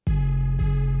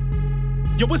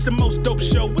Yo, it's the most dope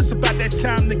show. It's about that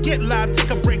time to get live. Take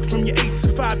a break from your 8 to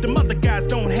 5. Them other guys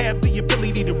don't have the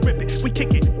ability to rip it. We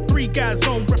kick it. 3 guys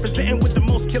on, representing with the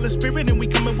most killer spirit. And we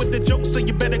coming with the jokes, so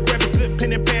you better grab a good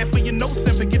pen and pad for your notes.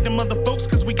 And forget them other folks,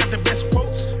 cause we got the best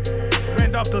quotes.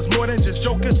 Randolph does more than just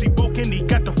jokers. He woken, he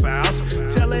got the files.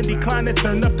 Tell Andy Klein to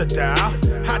turn up the dial.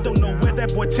 I don't know where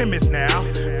that boy Tim is now.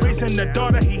 Raising the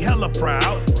daughter, he hella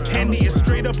proud. Andy is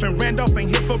straight up and Randolph ain't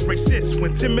here for racist.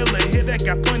 When Tim Miller hit, that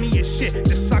got funny as shit.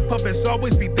 The sock puppets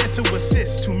always be there to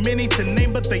assist. Too many to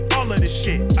name, but they all of this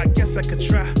shit. I guess I could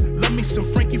try. Love me some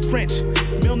Frankie French.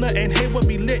 Milner and Hayward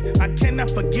be lit. I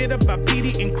cannot forget about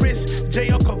Petey and Chris.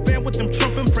 J.L. Covan with them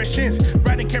Trump impressions.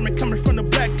 Riding Cameron coming from the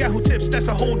black guy who tips. That's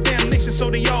a whole damn nation, so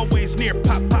they always near.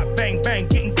 Pop, pop, bang, bang.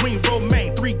 Getting green,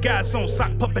 romaine. 3 guys on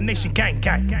Sock Puppet Nation, gang,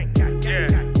 gang. Yeah.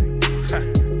 Huh.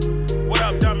 What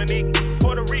up, Dominique?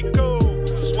 Puerto Rico,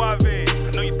 Suave.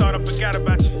 I know you thought I forgot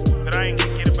about you, but I ain't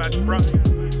gonna get about you, bro.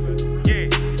 Yeah.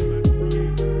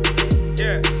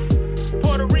 Yeah.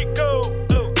 Puerto Rico,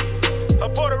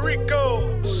 Puerto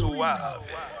Rico, Suave.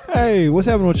 Hey, what's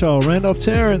happening with y'all? Randolph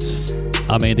Terrence.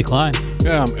 I'm Andy Klein.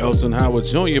 Yeah, I'm Elton Howard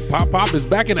Jr. Pop is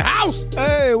back in the house.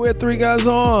 Hey, we had 3 guys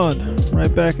on.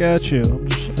 Right back at you.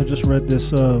 I just read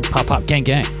this. Pop, gang,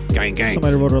 gang. Gang, gang.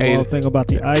 Somebody wrote a little thing about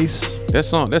the ice. That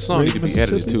song need to be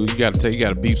edited too. You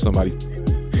gotta beep somebody.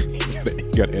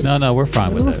 you gotta edit. No, we're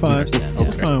fine with We're that. fine. We understand.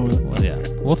 We're fine with it. Well, yeah.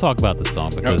 We'll talk about the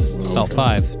song because Felt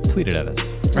 5 tweeted at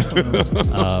us.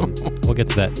 We'll get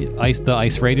to that. The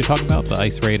ice raid you're talking about? The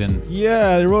ice raid in...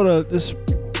 Yeah, they wrote this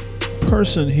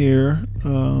person here.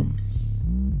 Let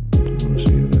me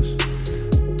see who this.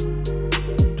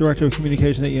 Director of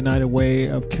Communication at United Way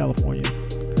of California.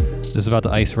 This is about the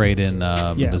ice raid in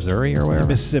Missouri or wherever?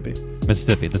 Mississippi.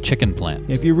 Mississippi, the chicken plant.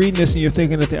 If you're reading this and you're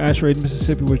thinking that the ice raid in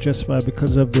Mississippi was justified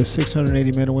because of the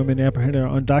 680 men and women apprehended are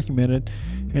undocumented,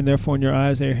 and therefore in your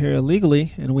eyes they're here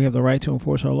illegally, and we have the right to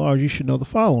enforce our laws, you should know the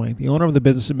following. The owner of the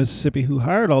business in Mississippi who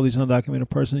hired all these undocumented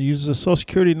persons uses a Social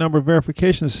Security number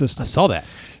verification system. I saw that.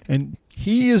 And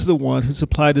he is the one who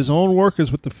supplied his own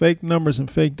workers with the fake numbers and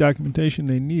fake documentation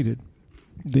they needed.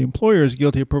 The employer is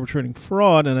guilty of perpetrating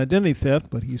fraud and identity theft,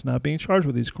 but he's not being charged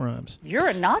with these crimes. You're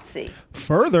a Nazi.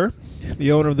 Further,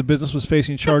 the owner of the business was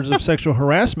facing charges of sexual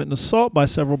harassment and assault by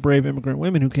several brave immigrant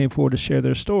women who came forward to share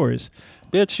their stories.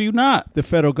 Bitch, you not. The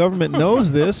federal government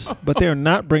knows this, but they are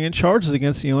not bringing charges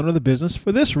against the owner of the business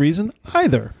for this reason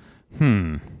either.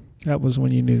 That was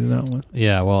when you needed that one.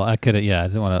 Yeah, well, I didn't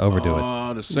want to overdo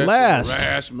it. The sexual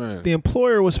harassment. The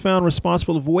employer was found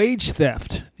responsible of wage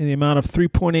theft in the amount of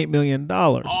 $3.8 million.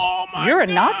 Oh my You're a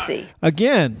God. Nazi.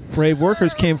 Again, brave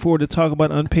workers came forward to talk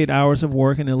about unpaid hours of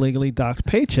work and illegally docked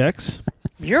paychecks,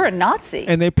 You're a Nazi.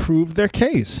 and they proved their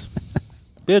case.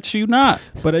 Bitch, you not.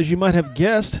 But as you might have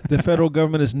guessed, the federal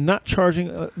government is not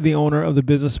charging the owner of the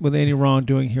business with any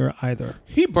wrongdoing here either.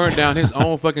 He burned down his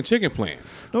own fucking chicken plant.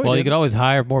 No, he Well, you didn't. could always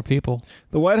hire more people.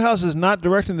 The White House is not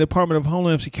directing the Department of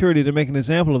Homeland Security to make an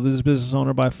example of this business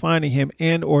owner by fining him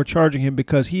and or charging him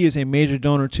because he is a major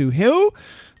donor to who?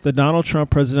 The Donald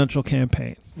Trump presidential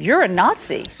campaign. You're a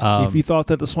Nazi. If you thought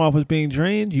that the swamp was being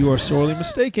drained, you are sorely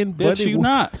mistaken. Bitch, you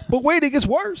not. But wait, it gets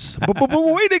worse. But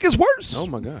wait, it gets worse. Oh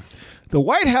my God. The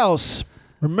White House,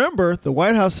 remember, the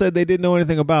White House said they didn't know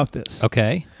anything about this.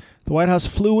 Okay. The White House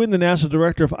flew in the National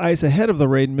Director of ICE ahead of the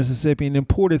raid in Mississippi and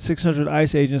imported 600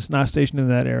 ICE agents not stationed in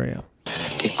that area.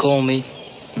 They call me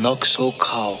Noxo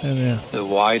Cow, And, the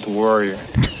White Warrior.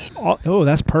 oh,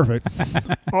 that's perfect.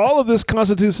 All of this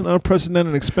constitutes an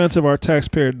unprecedented expense of our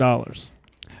taxpayer dollars.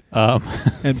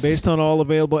 And based on all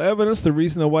available evidence, the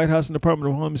reason the White House and Department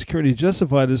of Homeland Security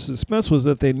justified this expense was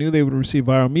that they knew they would receive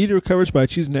viral media coverage by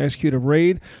choosing to execute a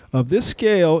raid of this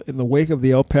scale in the wake of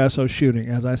the El Paso shooting.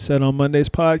 As I said on Monday's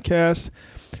podcast,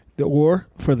 or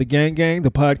for the Gang Gang,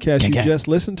 the podcast you just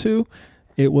listened to,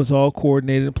 it was all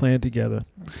coordinated and planned together.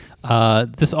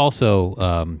 This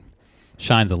also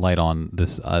shines a light on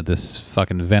this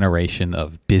fucking veneration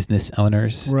of business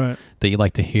owners Right. that you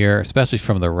like to hear, especially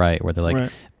from the right, where they're like,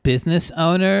 Right. business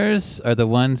owners are the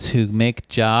ones who make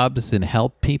jobs and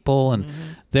help people, and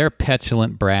they're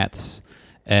petulant brats,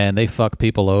 and they fuck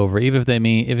people over, even if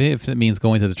if it means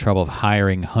going to the trouble of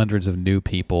hiring hundreds of new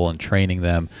people and training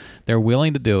them. They're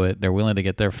willing to do it. They're willing to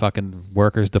get their fucking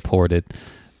workers deported.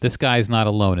 This guy's not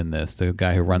alone in this. The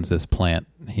guy who runs this plant,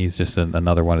 he's just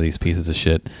another one of these pieces of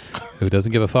shit who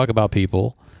doesn't give a fuck about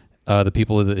people, the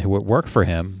people who work for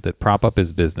him, that prop up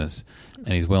his business,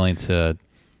 and he's willing to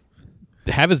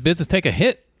have his business take a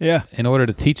hit Yeah. In order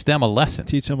to teach them a lesson.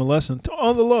 Teach them a lesson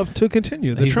on the love to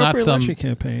continue. The Trump re-election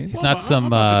campaign. He's not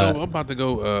some. I'm about to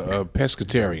go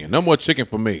pescatarian. No more chicken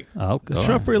for me. The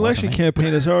Trump re-election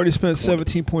campaign has already spent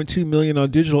 $17.2 million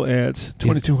on digital ads.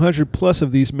 2,200 plus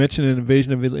of these mention an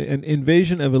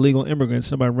invasion of illegal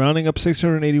immigrants. And by rounding up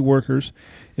 680 workers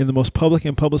in the most public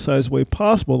and publicized way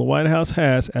possible, the White House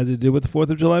has, as it did with the 4th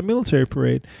of July military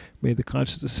parade, made the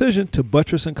conscious decision to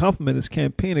buttress and complement its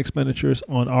campaign expenditures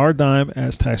on our dime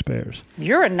as taxpayers.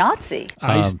 You're a Nazi.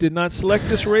 ICE did not select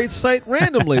this raid site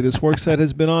randomly. This work site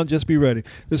has been on, just be ready.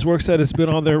 This work site has been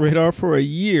on their radar for a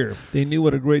year. They knew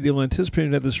what a great deal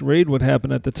anticipated that this raid would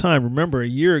happen at the time. Remember, a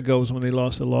year ago was when they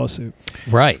lost the lawsuit.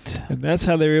 Right. And that's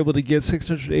how they were able to get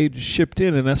 600 aid shipped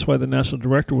in, and that's why the national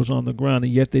director was on the ground.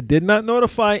 And yet they did not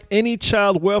notify any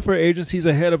child welfare agencies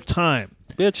ahead of time.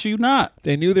 Bitch, you not.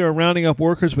 They knew they were rounding up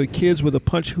workers with kids with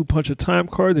who punch a time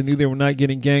card. They knew they were not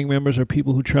getting gang members or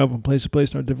people who travel from place to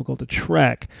place and are difficult to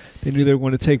track. They knew they were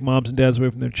going to take moms and dads away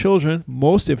from their children,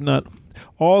 most, if not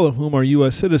all of whom are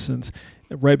U.S. citizens.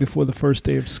 Right before the first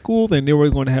day of school, they knew we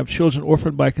were going to have children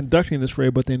orphaned by conducting this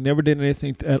raid, but they never did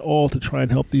anything at all to try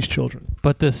and help these children.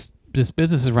 But this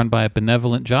business is run by a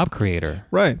benevolent job creator.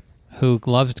 Right. Who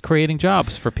loves creating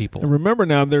jobs for people. And remember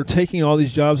now, they're taking all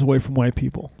these jobs away from white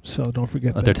people. So don't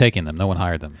forget that. They're taking them. No one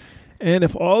hired them. And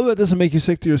if all of that doesn't make you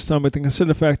sick to your stomach, then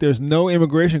consider the fact there's no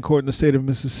immigration court in the state of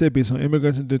Mississippi, so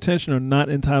immigrants in detention are not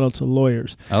entitled to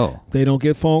lawyers. Oh. They don't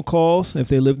get phone calls. If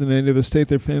they lived in any other state,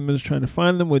 their family members trying to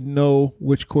find them would know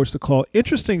which courts to call.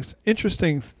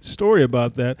 Interesting story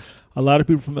about that. A lot of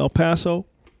people from El Paso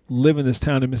live in this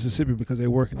town in Mississippi because they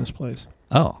work in this place.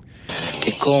 Oh.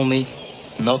 They call me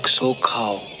Noxo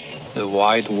Cow, the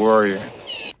White Warrior.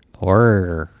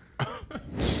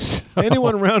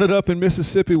 Anyone rounded up in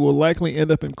Mississippi will likely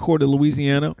end up in court in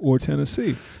Louisiana or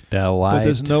Tennessee. But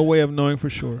there's no way of knowing for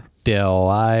sure.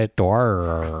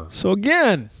 So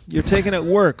again, you're taken at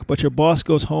work, but your boss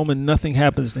goes home and nothing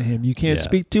happens to him. You can't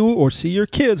speak to or see your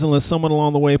kids unless someone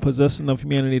along the way possesses enough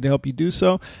humanity to help you do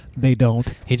so. They don't.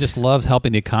 He just loves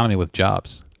helping the economy with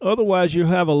jobs. Otherwise, you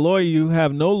have a lawyer. You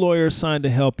have no lawyer assigned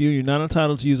to help you. You're not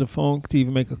entitled to use a phone to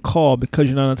even make a call because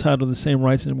you're not entitled to the same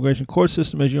rights in the immigration court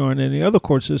system as you are in any other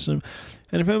court system.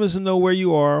 And if family doesn't know where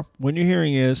you are, when your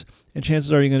hearing is, and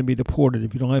chances are you're going to be deported.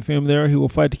 If you don't have family there who will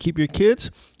fight to keep your kids,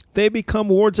 they become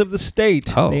wards of the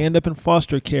state. Oh. They end up in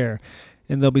foster care,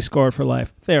 and they'll be scarred for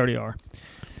life. They already are.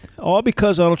 All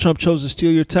because Donald Trump chose to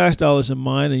steal your tax dollars and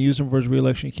mine and use them for his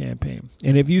re-election campaign.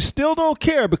 And if you still don't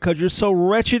care because you're so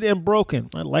wretched and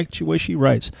broken, I like the way she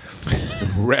writes.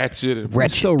 Wretched.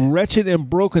 So wretched and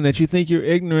broken that you think your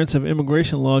ignorance of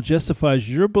immigration law justifies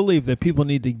your belief that people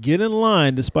need to get in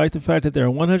line despite the fact that there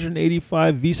are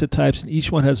 185 visa types and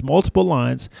each one has multiple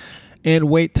lines and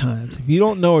wait times. If you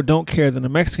don't know or don't care, then a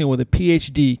Mexican with a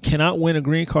PhD cannot win a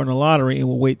green card in a lottery and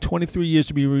will wait 23 years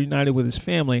to be reunited with his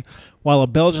family, while a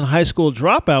Belgian high school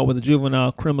dropout with a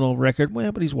juvenile criminal record,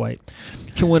 well, but he's white,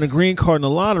 can win a green card in a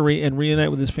lottery and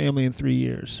reunite with his family in 3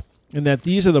 years. And that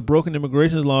these are the broken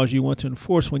immigration laws you want to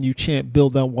enforce when you chant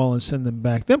build that wall and send them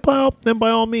back. Then by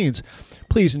all means,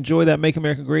 please enjoy that Make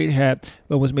America Great hat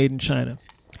that was made in China.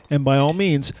 And by all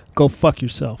means, go fuck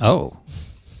yourself. Oh.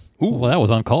 Ooh. Well, that was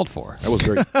uncalled for. That was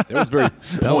very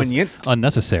poignant. Was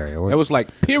unnecessary. That was like,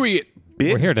 period,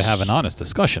 bitch. We're here to have an honest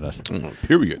discussion.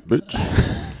 Period, bitch.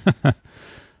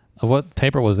 What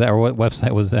paper was that, or what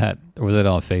website was that? Or was it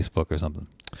on Facebook or something?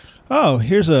 Oh,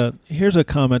 here's a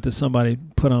comment that somebody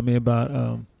put on me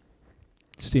about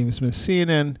Stephen Smith.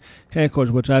 CNN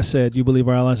headquarters, which I said, you believe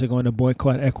our allies are going to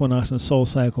boycott Equinox and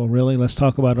SoulCycle. Really? Let's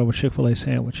talk about it over Chick-fil-A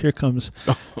sandwich. Here comes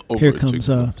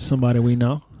somebody we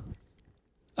know.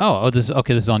 This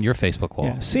is on your Facebook wall.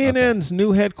 Yeah. CNN's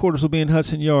new headquarters will be in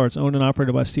Hudson Yards, owned and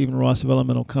operated by Stephen Ross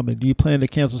Developmental Company. Do you plan to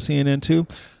cancel CNN too?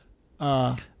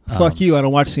 Fuck you. I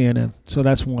don't watch CNN. So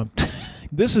that's one.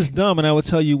 This is dumb, and I will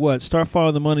tell you what. Start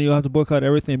following the money. You'll have to boycott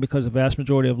everything because the vast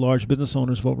majority of large business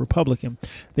owners vote Republican.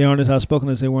 They aren't as outspoken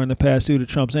as they were in the past due to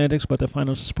Trump's antics, but their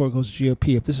financial support goes to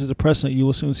GOP. If this is a precedent, you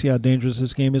will soon see how dangerous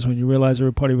this game is when you realize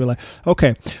every party realize.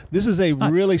 Okay, this is a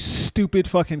really stupid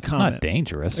fucking comment. It's not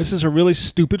dangerous. This is a really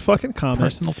stupid fucking comment.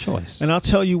 Personal choice. And I'll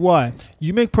tell you why.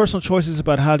 You make personal choices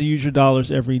about how to use your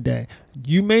dollars every day.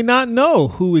 You may not know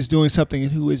who is doing something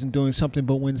and who isn't doing something,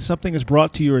 but when something is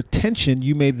brought to your attention,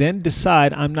 you may then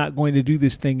decide, I'm not going to do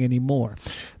this thing anymore.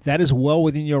 That is well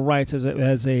within your rights as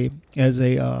a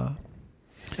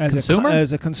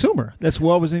consumer. That's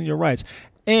well within your rights.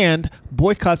 And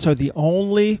boycotts are the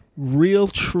only real,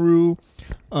 true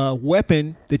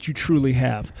weapon that you truly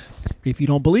have. If you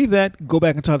don't believe that, go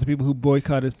back and talk to people who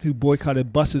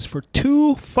boycotted buses for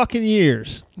 2 fucking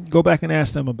years. Go back and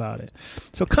ask them about it.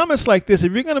 So comments like this,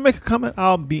 if you're going to make a comment,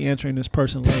 I'll be answering this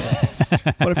person later.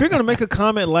 But if you're going to make a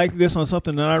comment like this on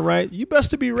something that I write, you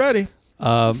best to be ready.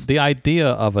 The idea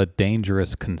of a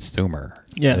dangerous consumer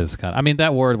is kind of, I mean,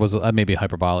 that word was maybe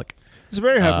hyperbolic. It's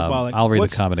very hyperbolic. I'll read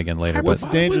the comment again later. What's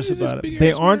dangerous about it?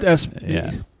 They aren't as...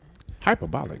 Yeah.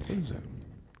 Hyperbolic. What is that?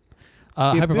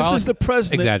 If this is the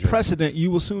precedent,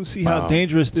 you will soon see how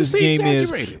dangerous this game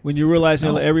is when you realize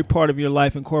nearly every part of your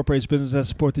life incorporates business that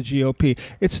support the GOP.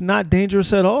 It's not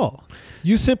dangerous at all.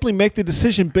 You simply make the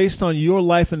decision based on your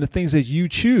life and the things that you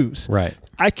choose. Right.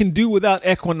 I can do without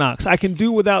Equinox. I can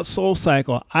do without Soul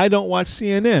Cycle. I don't watch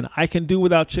CNN. I can do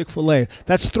without Chick-fil-A.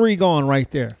 That's 3 gone right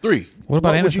there. 3. What about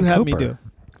What Anderson would you have Cooper? me do?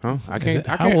 Huh? I can't.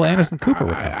 How will Anderson Cooper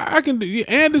work? I can do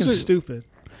Anderson. It's stupid.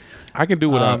 I can do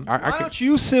without. Why don't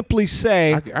you simply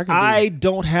say, I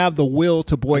don't have the will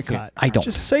to boycott? I don't.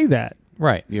 Just say that.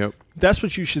 Right. Yep. That's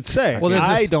what you should say. Well, there's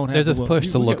this the will. push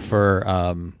to look for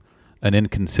an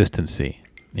inconsistency.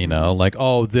 You know, like,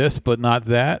 oh, this but not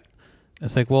that.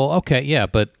 It's like, well, okay, yeah,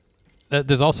 but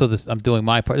there's also this. I'm doing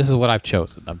my part. This is what I've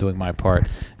chosen. I'm doing my part.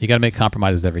 You got to make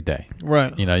compromises every day.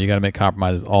 Right. You know, you got to make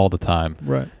compromises all the time.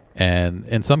 Right. And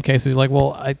in some cases, you're like,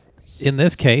 well, in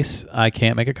this case, I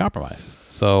can't make a compromise.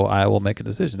 So I will make a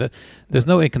decision. There's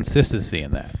no inconsistency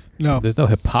in that. No. There's no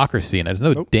hypocrisy in that.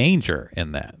 There's no danger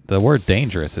in that. The word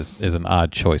dangerous is an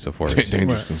odd choice of words.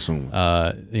 Dangerous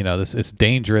consumer. You know, it's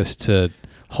dangerous to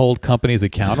hold companies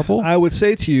accountable. I would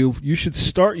say to you, you should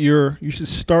start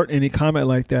any comment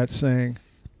like that saying,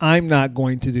 I'm not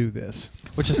going to do this.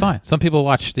 Which is fine. Some people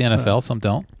watch the NFL, some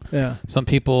don't. Yeah. Some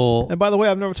people... And by the way,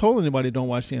 I've never told anybody don't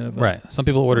watch the NFL. Right. Some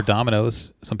people order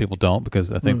Domino's. Some people don't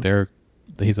because I think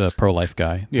he's a pro-life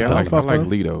guy. Yeah, I like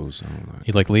Litos.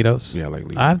 You like Litos? Yeah, I like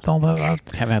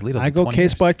Litos. I haven't had Litos I in go 20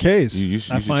 case years. by case. You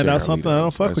I find out something, Litos. I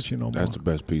don't fuck with you no more. That's the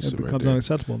best piece It of it becomes right there.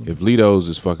 unacceptable to me. If Litos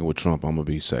is fucking with Trump, I'm going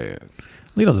to be sad.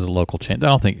 Litos is a local chain. I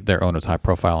don't think their owner's high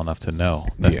profile enough to know.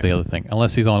 That's the other thing.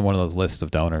 Unless he's on one of those lists of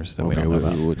donors that we don't know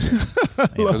about.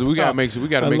 Because we got to make sure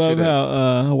I love that.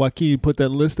 how Joaquin put that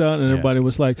list out and everybody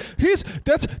was like,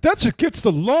 that's against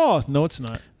the law. No, it's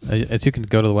not. You can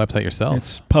go to the website yourself.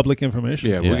 It's public information.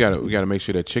 Yeah, we got to make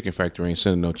sure that Chicken Factory ain't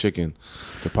sending no chicken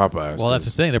to Popeyes. Well, that's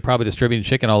the thing. They're probably distributing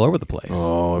chicken all over the place.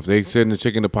 Oh, if they send the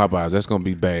chicken to Popeyes, that's going to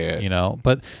be bad. You know,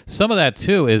 but some of that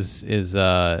too is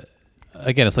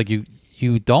again, it's like you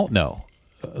don't know.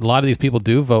 A lot of these people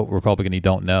do vote Republican. You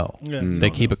don't know. Yeah, they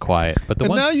keep it quiet. But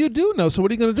now you do know. So what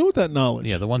are you going to do with that knowledge?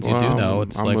 Yeah, the ones you do know,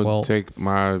 it's I'm like, gonna well, take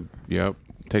my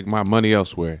money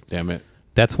elsewhere. Damn it.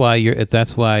 That's why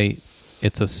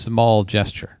it's a small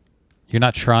gesture. You're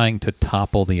not trying to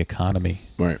topple the economy.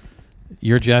 Right.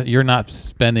 You're not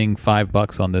spending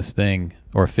 $5 on this thing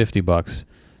or $50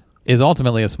 is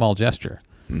ultimately a small gesture.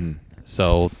 Mm-hmm.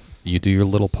 So you do your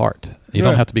little part. You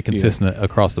don't have to be consistent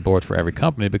across the board for every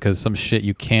company because some shit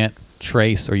you can't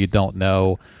trace or you don't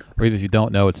know, or even if you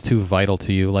don't know, it's too vital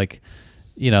to you. Like,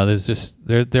 you know, there's just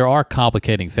there are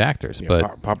complicating factors,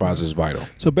 but Popeyes is vital.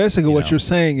 So basically, what you're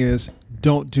saying is,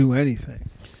 don't do anything.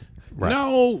 Right.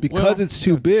 No, because it's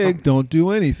too big. Don't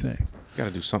do anything. Got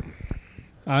to do something.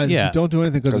 Don't do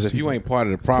anything because if you ain't part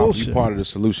of the problem, you're part of the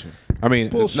solution. I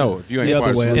mean, no, if you ain't part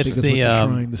of the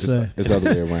solution, it's the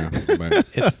other way around.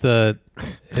 It's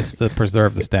the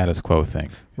preserve the status quo thing.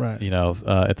 Right. You know,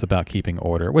 it's about keeping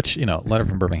order, which, you know, Letter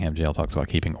from Birmingham Jail talks about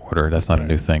keeping order. That's not a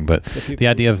new thing, but the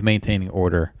idea of maintaining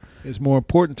order is more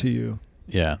important to you.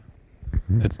 Yeah.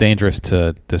 It's dangerous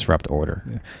to disrupt order.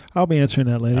 Yeah. I'll be answering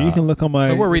that later. You can look on my...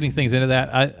 But we're reading things into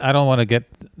that. I don't want to get...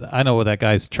 I know what that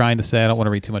guy's trying to say. I don't want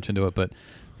to read too much into it, but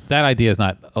that idea is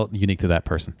not unique to that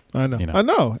person. I know. You know? I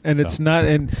know. And it's not...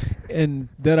 And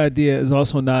that idea is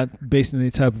also not based on any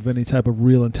type of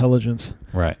real intelligence.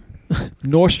 Right.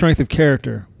 Nor strength of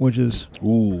character, which is...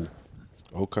 Ooh.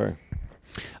 Okay.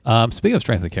 Speaking of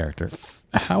strength of character,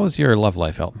 how is your love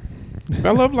life, Elton?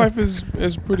 My love life is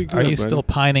pretty good. Are you still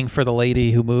pining for the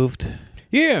lady who moved?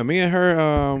 Yeah, me and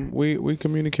her, we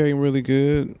communicating really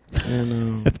good,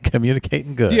 and it's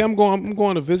communicating good. Yeah, I'm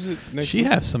going to visit next. She week.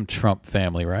 has some Trump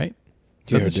family, right?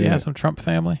 Doesn't she have some Trump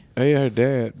family? Yeah, her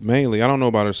dad mainly. I don't know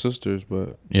about her sisters,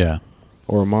 but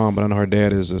or her mom, but I know her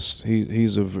dad is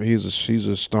she's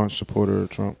a staunch supporter of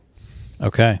Trump.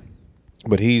 Okay,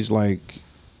 but he's like.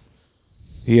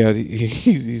 He had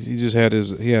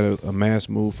a mass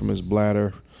move from his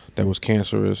bladder that was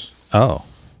cancerous. Oh,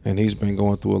 and he's been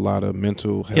going through a lot of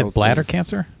mental health. Yeah, bladder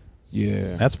cancer.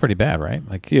 Yeah, that's pretty bad, right?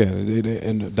 Like, yeah,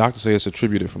 and the doctors say it's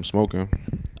attributed from smoking.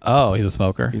 Oh, he's a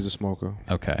smoker. He's a smoker.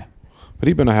 Okay, But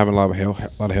he's been having a lot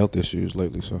of health issues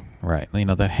lately. So right, you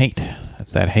know that hate.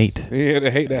 It's that hate. Yeah,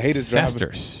 that hate is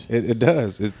festers. It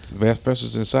does. It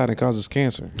festers inside and causes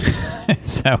cancer.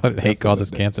 Is that what hate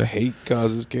causes cancer? Hate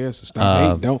causes cancer. Stop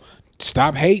hating. Don't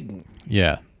stop hating.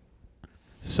 Yeah.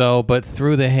 So, but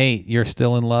through the hate, you're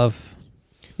still in love.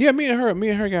 Yeah, me and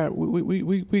her got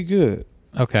we good.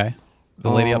 Okay.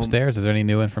 The lady upstairs. Is there any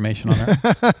new information on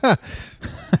her?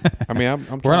 I mean,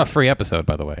 we're on a free episode,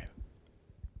 by the way.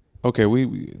 Okay,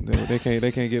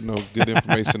 they can't get no good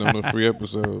information on a free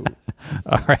episode.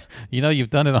 All right, you know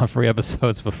you've done it on free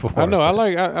episodes before. I know. I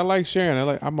like sharing.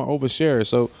 I'm an oversharer.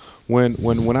 So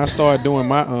when I start doing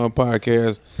my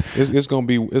podcast, it's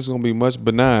gonna be much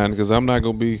benign because I'm not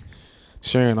gonna be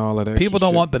sharing all of that. People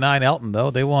don't shit. want benign Elton though.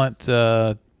 They want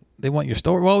your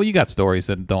story. Well, you got stories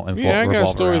that don't involve. Yeah, I got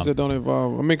stories around. that don't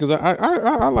involve. I mean, because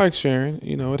I like sharing.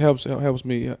 You know, it helps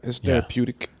me. It's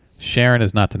therapeutic. Sharon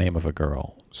is not the name of a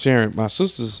girl. Sharon, my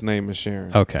sister's name is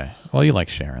Sharon. Okay. Well, you like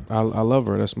Sharon. I love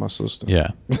her. That's my sister. Yeah.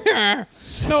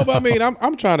 No, but I mean,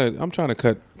 I'm trying to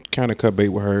cut bait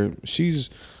with her. She's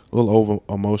a little over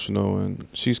emotional, and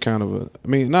she's kind of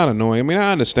not annoying. I mean,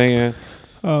 I understand.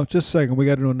 Oh, just a second. We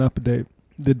got to know an update.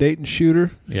 The Dayton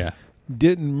shooter. Yeah.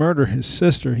 Didn't murder his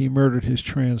sister. He murdered his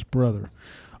trans brother.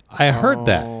 I heard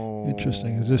that.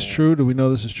 Interesting. Is this true? Do we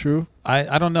know this is true?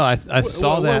 I don't know. I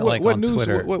saw that on news,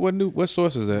 Twitter. What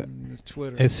source is that?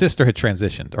 Twitter. His sister had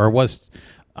transitioned or was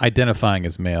identifying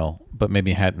as male, but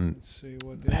maybe hadn't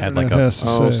had like a.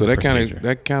 So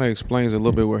that kind of explains a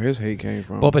little bit where his hate came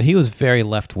from. Well, but he was very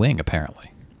left wing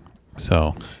apparently.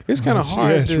 So it's kind of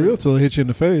hard. Yeah, it's real till they hit you in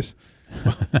the face.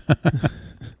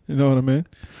 You know what I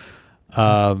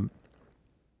mean?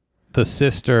 The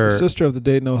sister of the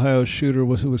Dayton, Ohio shooter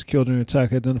who was killed in an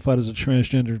attack, identified as a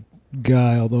transgender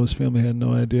guy, although his family had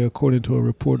no idea, according to a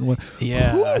report.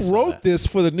 Yeah, who wrote this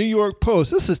for the New York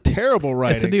Post? This is terrible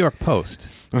writing. It's the New York Post.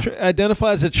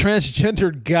 Identified as a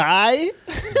transgender guy?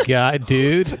 Guy,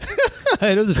 dude.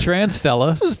 Hey, there's a trans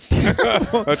fella. This is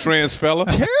terrible. A trans fella?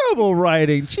 Terrible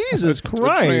writing. Jesus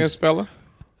Christ. A trans fella?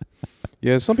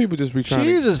 Yeah, some people just be trying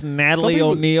Jesus, Natalie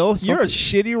O'Neill. You're a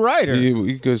shitty writer.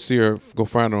 You could see her, go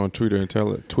find her on Twitter and tell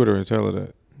her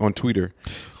that. On Twitter.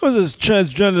 What's this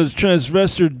transgender,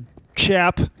 transvestite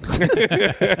chap?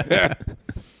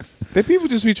 They people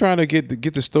just be trying to get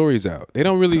the stories out. They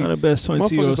don't really. The best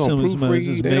 22-year-old Simmons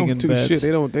proofread. They don't do shit.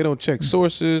 They don't check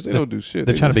sources. They don't do shit.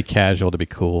 They're trying to be casual to be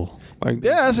cool. Like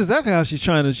yeah, that's exactly how she's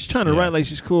trying to write like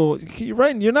she's cool. You're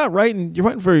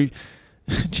writing very.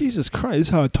 Jesus Christ, this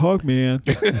is how I talk, man.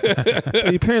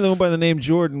 He apparently went by the name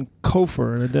Jordan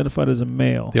Kofer and identified as a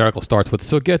male. The article starts with,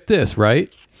 so get this, right?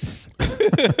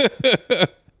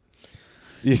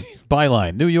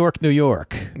 Byline, New York, New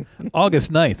York.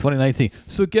 August 9th, 2019.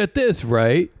 So get this,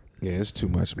 right? Yeah, it's too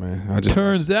much, man.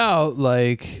 Turns out,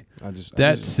 like,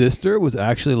 sister was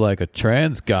actually like a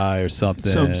trans guy or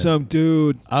something. Some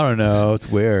dude. I don't know. It's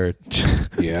weird.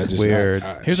 Yeah, it's weird.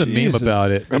 Here's a meme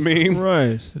about it. A meme?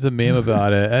 Right. There's a meme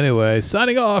about it. Anyway,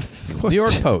 signing off. New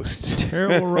York Post.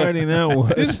 Terrible writing that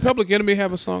was. Did Public Enemy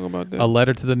have a song about that? A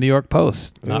letter to the New York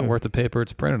Post. Not worth the paper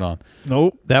it's printed on.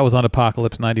 Nope. That was on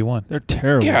Apocalypse 91. They're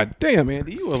terrible. God damn,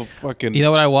 Andy. You are fucking... You know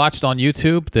what I watched on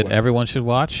YouTube that everyone should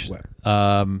watch?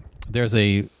 What? There's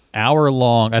a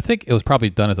hour-long... I think it was probably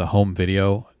done as a home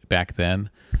video back then,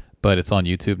 but it's on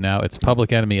YouTube now. It's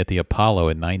Public Enemy at the Apollo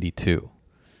in 92.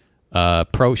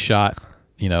 Pro shot.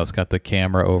 You know, it's got the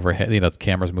camera overhead. You know, the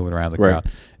camera's moving around the crowd.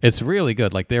 It's really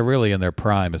good. Like, they're really in their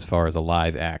prime as far as a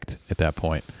live act at that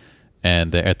point.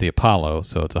 And they're at the Apollo,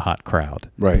 so it's a hot crowd.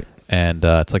 Right. And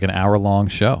it's like an hour-long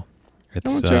show.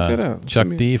 It's check that out. Chuck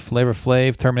D, Flavor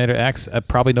Flav, Terminator X.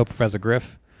 Probably no Professor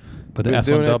Griff. But the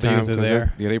S1Ws are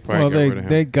there. Yeah, they probably got rid of him.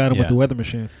 They got him with the weather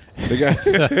machine. They got.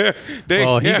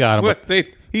 He got him.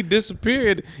 He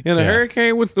disappeared in a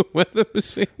hurricane with the weather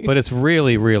machine. But it's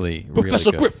really, really,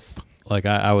 Professor really good. Griff. Like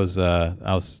I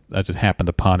just happened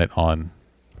upon it on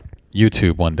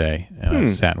YouTube one day, and I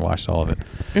sat and watched all of it.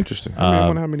 Interesting. I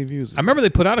wonder how many views. I remember they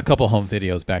put out a couple home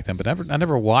videos back then, but I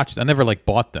never watched. I never like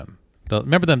bought them.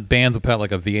 Remember then bands would put out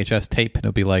like a VHS tape, and it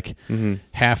would be like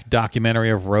half documentary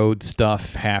of road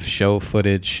stuff, half show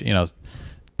footage. You know,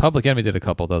 Public Enemy did a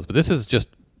couple of those, but this is just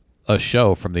a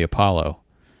show from the Apollo.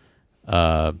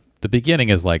 The beginning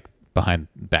is like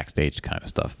backstage kind of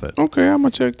stuff, but okay, I'm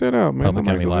gonna check that out, man. Public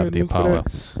Enemy live at the Apollo.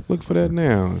 Look for that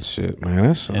now. Shit,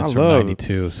 man. It's from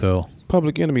 92. So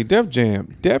Public Enemy, Def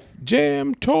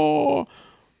Jam tour.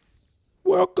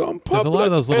 Welcome, Public There's a lot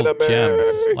of those little Enemy. gems.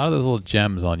 A lot of those little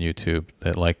gems on YouTube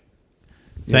that like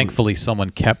Thankfully, someone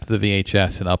kept the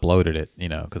VHS and uploaded it,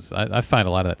 because I find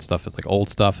a lot of that stuff is like old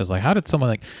stuff. It's like, how did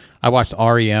someone I watched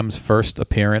REM's first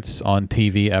appearance on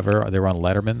TV ever. They were on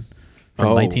Letterman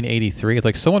from 1983. It's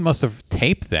like someone must have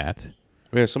taped that.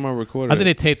 Yeah, someone recorded I think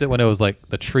they taped it when it was like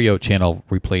the Trio channel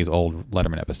replays old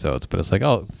Letterman episodes. But it's like,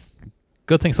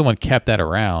 good thing someone kept that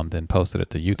around and posted it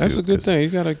to YouTube. That's a good thing. You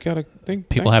gotta think.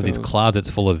 People have these closets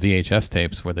full of VHS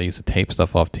tapes where they used to tape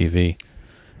stuff off TV.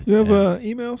 You have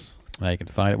emails? You can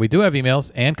find it. We do have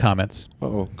emails and comments.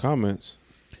 Comments.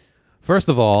 First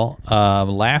of all,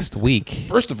 last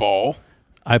week.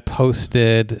 I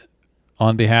posted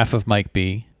on behalf of Mike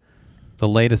B the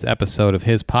latest episode of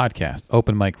his podcast,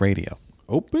 Open Mic Radio.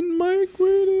 Open Mic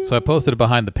Radio. So I posted it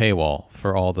behind the paywall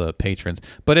for all the patrons,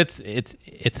 but it's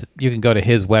you can go to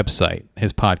his website,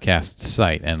 his podcast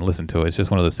site, and listen to it. It's just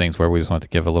one of those things where we just want to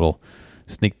give a little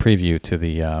sneak preview to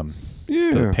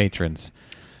the patrons,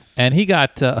 and he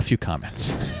got a few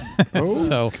comments.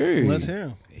 So let's hear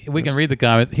him. We can read the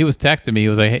comments. He was texting me.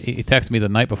 He texted me the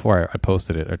night before I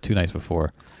posted it, or 2 nights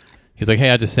before. He's like, "Hey,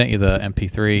 I just sent you the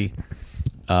MP3."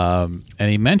 And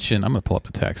he mentioned, I'm going to pull up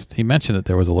the text. He mentioned that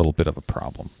there was a little bit of a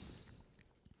problem.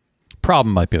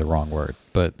 Problem might be the wrong word,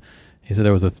 but he said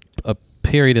there was a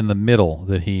period in the middle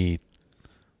that he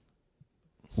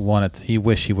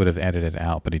wished he would have edited it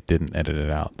out, but he didn't edit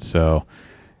it out. So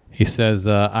he says,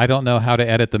 I don't know how to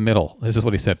edit the middle. This is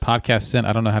what he said. Podcast sent,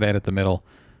 I don't know how to edit the middle.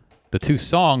 The 2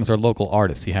 songs are local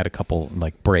artists. He had a couple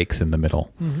breaks in the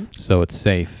middle, so it's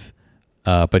safe.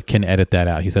 But can edit that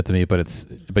out. He said to me,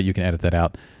 but you can edit that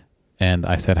out. And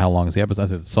I said, how long is the episode? I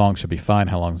said, the song should be fine.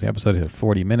 How long is the episode? He said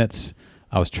 40 minutes.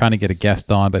 I was trying to get a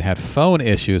guest on, but had phone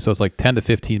issues, so it's like 10 to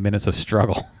 15 minutes of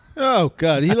struggle. Oh,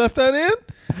 God. He left that in?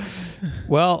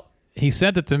 Well, he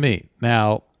sent it to me.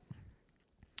 Now,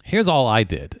 here's all I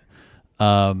did.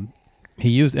 He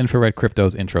used Infrared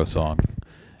Crypto's intro song,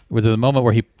 which is a moment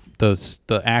where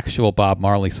the actual Bob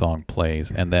Marley song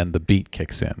plays, and then the beat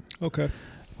kicks in. Okay.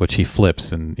 Which he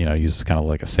flips and uses kind of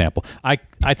like a sample. I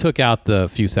took out the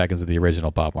few seconds of the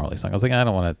original Bob Marley song. I was like, I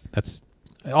don't want to. That's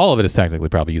all of it is technically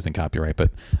probably using copyright,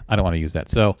 but I don't want to use that.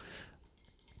 So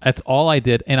that's all I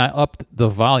did, and I upped the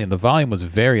volume. The volume was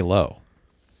very low.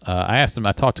 I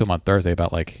talked to him on Thursday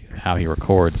about how he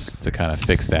records to kind of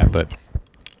fix that, but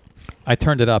I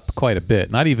turned it up quite a bit.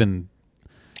 Not even.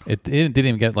 It didn't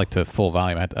even get to full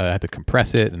volume. I had to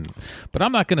compress it, but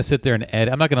I'm not going to sit there and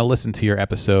edit. I'm not going to listen to your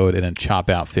episode and then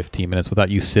chop out 15 minutes without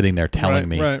you sitting there telling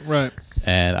me. Right.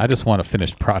 And I just want a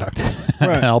finished product, Right.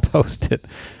 and I'll post it.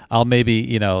 I'll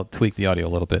maybe tweak the audio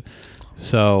a little bit.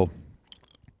 So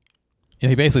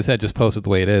he basically said just post it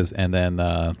the way it is, and then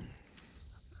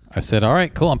I said, all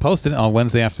right, cool. I'm posting it on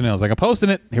Wednesday afternoon. I was like, I'm posting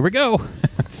it. Here we go.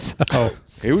 So.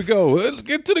 Here we go. Let's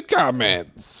get to the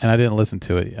comments. And I didn't listen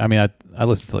to it. I mean, I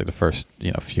listened to the first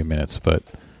few minutes, but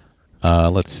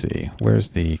let's see.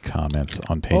 Where's the comments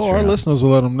on Patreon? Oh, our listeners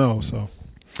will let them know. So,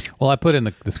 well, I put in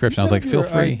the description. I was like, feel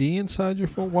free. ID inside your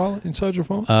phone wallet, inside your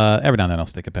phone. Every now and then I'll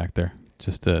stick it back there,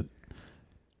 just to.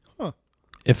 Huh.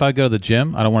 If I go to the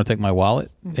gym, I don't want to take my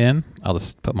wallet in. I'll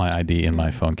just put my ID in my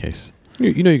phone case.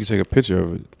 You can take a picture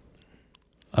of it.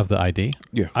 Of the ID?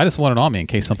 Yeah. I just want it on me in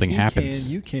case something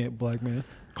happens. You can't, black man.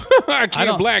 I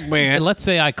can't, black man. Let's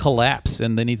say I collapse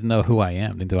and they need to know who I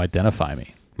am. They need to identify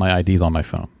me. My ID's on my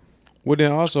phone. Well,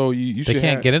 then also you should. They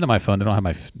can't get into my phone. They don't have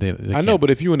my. I know, but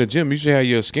if you're in the gym, you should have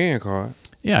your scan card.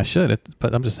 Yeah, I should.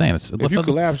 But I'm just saying. If you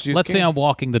collapse, let's say I'm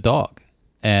walking the dog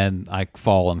and I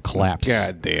fall and collapse.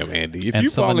 God damn, Andy. If you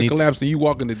fall and collapse and you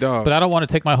walking the dog. But I don't want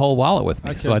to take my whole wallet with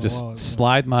me. So I just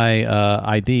slide my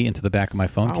ID into the back of my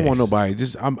phone case. I don't want nobody.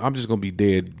 I'm just going to be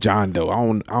dead John Doe. I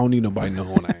don't need nobody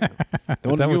knowing I am.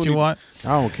 Is that what you want?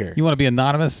 I don't care. You want to be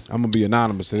anonymous? I'm going to be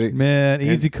anonymous today. Man,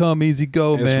 easy come, easy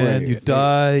go, man. Right. You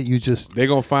die, you just they're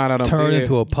going to find out I'm turn dead.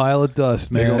 into a pile of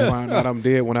dust, man. They're going to find out I'm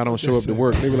dead when I don't show up to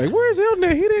work. They be like, where's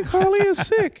Elton? He didn't call in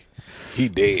sick. He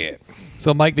dead.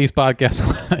 So Mike B's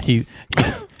podcast, he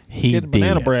getting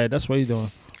banana bread. That's what he's doing.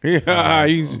 Yeah,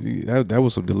 that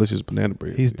was some delicious banana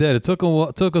bread. He's dead. It took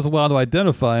us a while to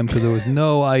identify him because there was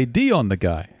no ID on the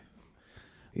guy.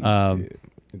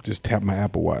 Just tap my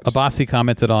Apple Watch. Abasi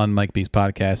commented on Mike B's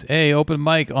podcast, hey, open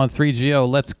mic on 3GO,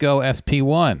 let's go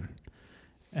SP1.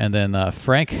 And then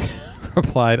Frank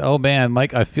replied, oh man,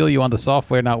 Mike, I feel you on the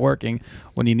software not working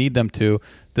when you need them to.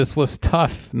 This was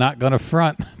tough, not going to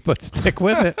front, but stick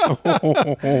with it.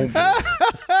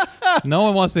 No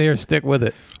one wants to hear stick with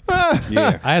it.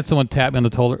 Yeah. I had someone tap me on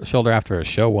the shoulder after a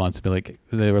show once and be like,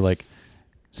 they were like,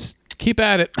 keep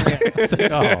at it. It's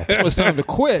like, oh, It's time to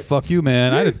quit. fuck you,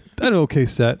 man. I did an okay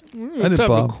set. I did Time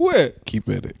bomb. to quit. Keep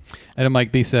at it. And then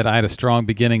Mike B said, I had a strong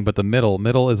beginning, but the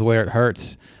middle is where it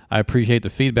hurts. I appreciate the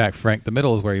feedback, Frank. The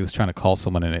middle is where he was trying to call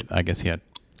someone, and I guess he had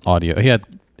audio. He had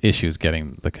issues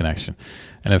getting the connection.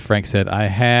 And then Frank said, I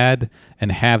had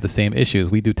and have the same issues.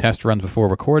 We do test runs before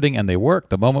recording, and they work.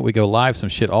 The moment we go live, some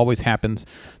shit always happens.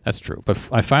 That's true. But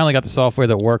I finally got the software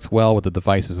that works well with the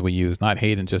devices we use. Not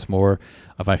hating, just more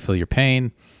of I feel your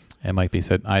pain. And Mike B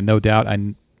said, I no doubt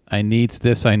I needs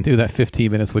this. I knew that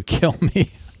 15 minutes would kill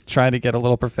me. Trying to get a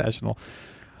little professional.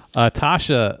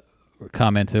 Tasha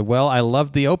commented, well, I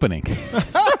loved the opening.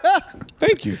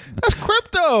 Thank you. That's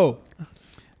crypto.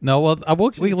 No, well,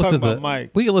 we can listen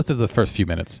to the first few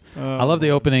minutes. I love the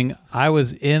opening. I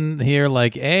was in here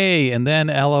like, hey, and then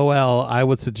LOL. I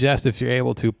would suggest if you're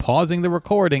able to pausing the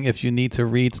recording if you need to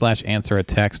read/answer a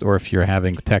text or if you're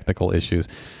having technical issues.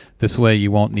 This way you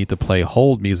won't need to play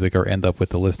hold music or end up with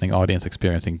the listening audience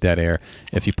experiencing dead air.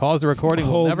 If you pause the recording,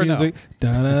 we'll never know.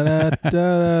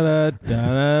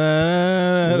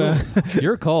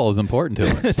 Your call is important to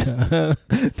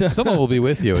us. Someone will be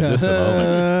with you in just a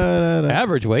moment.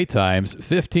 Average wait times,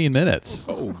 15 minutes.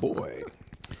 Oh, boy.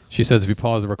 She says if you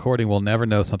pause the recording, we'll never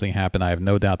know something happened. I have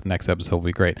no doubt the next episode will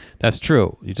be great. That's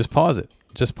true. You just pause it.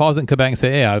 Just pause it and come back and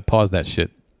say, hey, I paused that shit.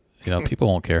 You know, people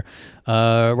won't care.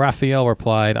 Raphael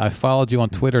replied, I followed you on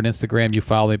Twitter and Instagram. You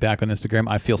followed me back on Instagram.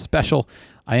 I feel special.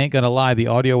 I ain't going to lie. The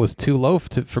audio was too low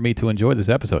for me to enjoy this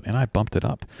episode, and I bumped it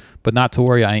up. But not to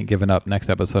worry, I ain't giving up. Next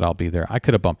episode, I'll be there. I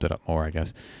could have bumped it up more, I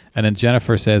guess. And then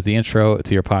Jennifer says, the intro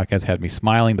to your podcast had me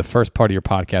smiling. The first part of your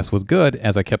podcast was good.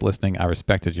 As I kept listening, I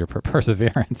respected your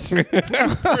perseverance.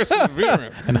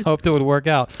 Perseverance. And I hoped it would work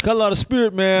out. Got a lot of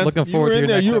spirit, man. Looking forward to your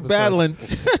next You were episode. battling.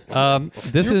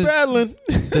 Battling.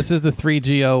 This is the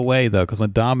 3GO way, though, because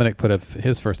when Dominic put up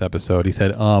his first episode, he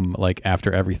said like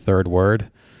after every third word,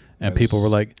 and people were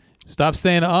like, stop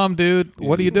saying dude,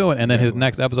 what are you doing? And then his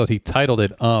next episode, he titled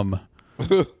it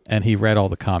and he read all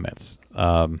the comments,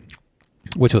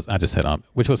 which was, I just said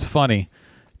which was funny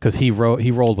because he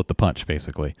rolled with the punch,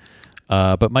 basically.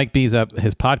 But Mike B's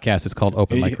his podcast is called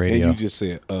Open Mic Radio. And you just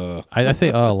said I say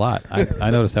a lot. I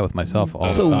noticed that with myself all the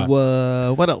time.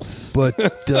 So what else? But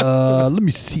let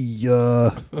me see.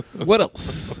 What else?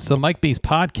 So Mike B's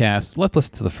podcast. Let's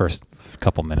listen to the first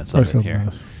couple minutes of it here.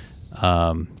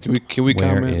 Can we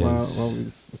comment? While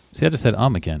we... See, I just said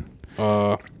again.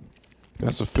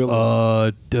 That's a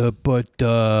filler.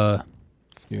 Yeah,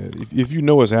 if you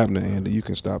know what's happening, Andy, you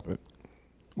can stop it.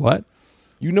 What?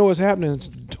 You know what's happening,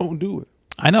 don't do it.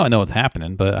 I know what's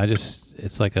happening, but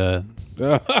it's like a.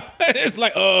 It's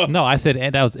like No, I said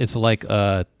it's like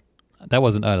that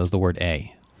wasn't it was the word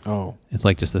a. Oh. It's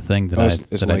like just a thing that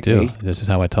It's I like do. A? This is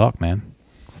how I talk, man.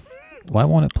 Why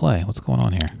won't it play? What's going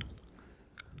on here?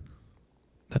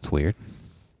 That's weird.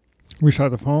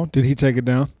 Restart the phone. Did he take it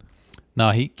down?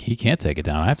 No, he can't take it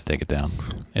down. I have to take it down.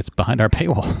 It's behind our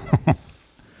paywall.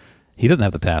 He doesn't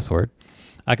have the password.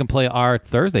 I can play our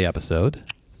Thursday episode.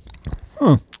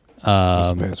 Huh.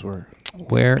 What's the password?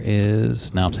 Where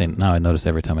is now? I notice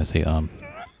every time I say What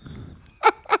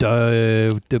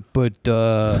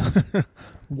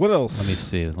else? Let me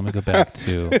see. Let me go back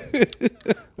to.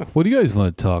 What do you guys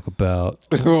want to talk about?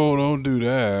 Oh, don't do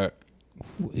that.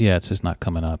 Yeah, it's just not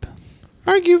coming up.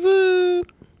 I give up.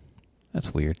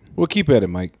 That's weird. Well, keep at it,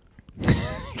 Mike.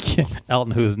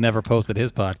 Elton, who has never posted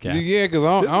his podcast. Yeah, because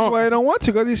This is why I don't want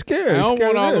to, because he's scared. I don't He's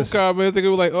scared want all of them this. comments. They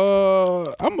go like,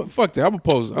 fuck that. I'm gonna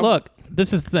post. Look,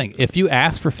 this is the thing. If you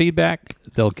ask for feedback,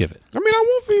 they'll give it. I mean, I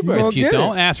want feedback. Well, If you get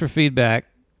don't it. ask for feedback,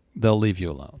 they'll leave you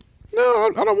alone. No,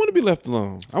 I don't want to be left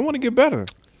alone. I want to get better.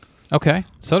 Okay.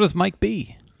 So does Mike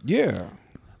B. Yeah.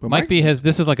 But Mike B has,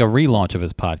 this is like a relaunch of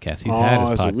his podcast. He's had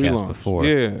his it's a podcast relaunch. before.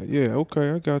 Yeah.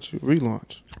 Okay, I got you.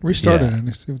 Relaunch. Restart it Yeah.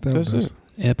 and see what that That's does. it.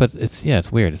 Yeah, but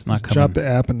it's weird. It's not coming. Drop the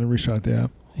app and then restart the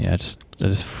app. Yeah, just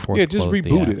force Yeah, just close the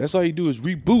reboot app. it. That's all you do is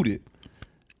reboot it.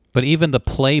 But even the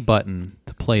play button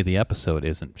to play the episode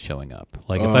isn't showing up.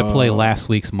 Like if I play last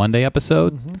week's Monday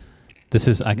episode, this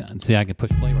is I can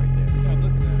push play right there.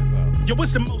 Yo,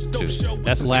 what's the most dope show?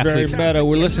 That's last Very week's. meta.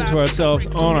 We're listening to ourselves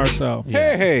on ourselves.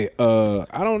 Yeah. Hey,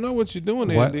 I don't know what you're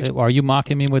doing, What, Andy. are you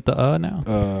mocking me with the now?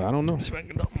 I don't know.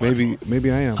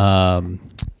 Maybe I am.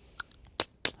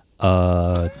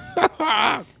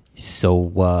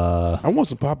 So I want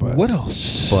some Popeyes. What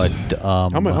else? but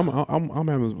I'm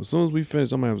having as soon as we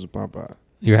finish. I'm having some Popeyes.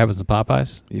 you're having some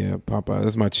Popeyes? Yeah, Popeyes.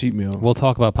 That's my cheat meal. We'll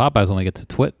talk about Popeyes when we get to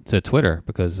Twitter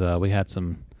because we had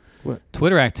some What?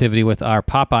 Twitter activity with our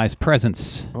Popeyes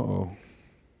presence. Uh-oh.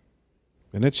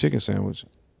 And that chicken sandwich.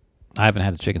 I haven't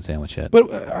had the chicken sandwich yet. But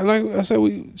like I said,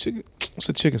 we chicken. What's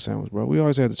a chicken sandwich, bro? We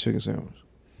always had the chicken sandwich.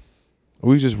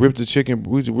 We just ripped the chicken.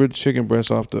 We just ripped the chicken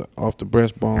breast off the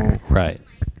breastbone. Right.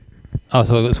 Oh,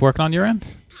 so it's working on your end?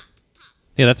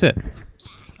 Yeah, that's it.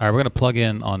 All right, we're gonna plug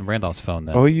in on Randolph's phone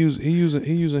then. Oh, he using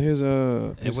his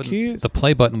kids. The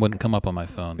play button wouldn't come up on my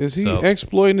phone. Is he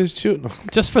exploiting his children?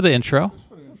 Just for the intro.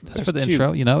 Just for the cute.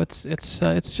 intro. You know, it's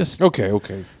just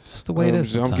Okay. It's the way it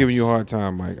is. I'm giving you a hard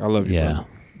time, Mike. I love you. Yeah. Brother.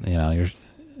 You know, you're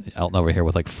Elton over here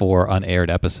with like 4 unaired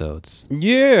episodes.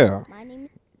 Yeah.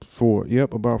 4.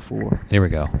 Yep, about 4. Here we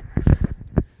go.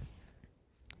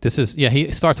 This is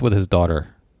he starts with his daughter.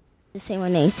 Say my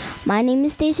name. My name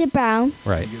is Deja Brown.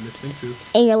 Right.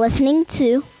 And you're listening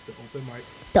to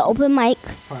the Open Mic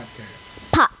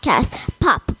Podcast.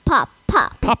 Pop.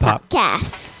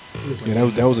 Podcast. Yeah,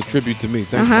 that was a tribute to me.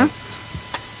 Thank you.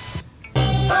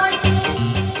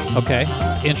 Okay.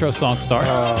 Intro song starts.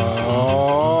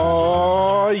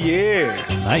 Oh, yeah.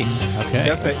 Nice. Okay.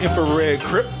 That's that infrared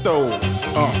crypto.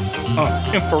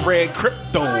 Infrared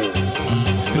crypto.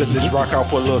 Let this rock out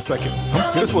for a little second.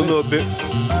 Just for a little bit.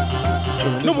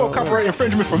 No more copyright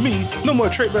infringement for me. No more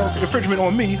trademark infringement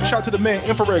on me. Shout out to the man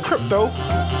Infrared Crypto. I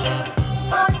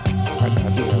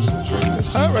do have some trademarks. It's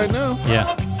hot right now.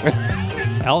 Yeah.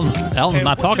 Elton's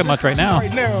not talking much right now.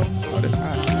 Right now. Oh, that's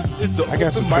hot. It's the I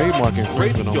got some Open Mic trademark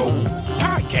infringement Radio on mine.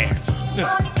 Podcast.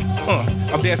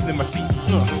 I'm dancing in my seat.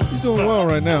 He's doing well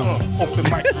right now. Open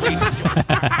Mic Radio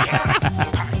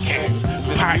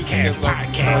Podcast.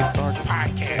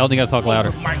 Elton, you gotta talk louder.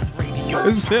 Open Mic Radio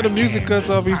Instead of music cuts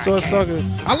off, he starts talking.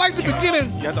 I like the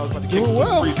beginning. Yeah, I thought I was about to kick Doing it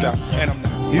well. freestyle, and I'm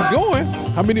not. He's going.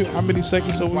 How many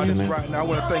seconds are we While in this is there? right now, I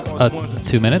want to thank all the ones that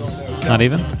 2 minutes? Not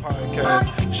even?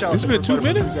 It's been 2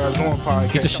 minutes?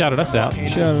 He just shouted us out.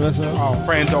 Shouted us out.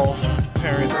 Randolph,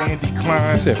 Terrence, Andy,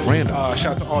 Klein. He said Randolph.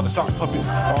 Shout out to all the sock puppets,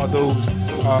 all those.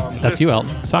 That's you, Elton.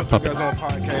 Sock puppets. puppets. On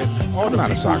podcast, all I'm the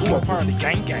not a people sock who are puppet. part of the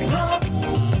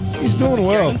gang. He's doing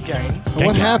well. Gang.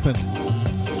 What happened?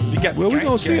 You got Well, the we're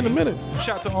going to see in a gang. minute.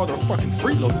 Shout out to all the fucking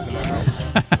freeloaders in the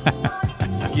house.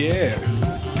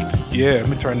 Yeah, let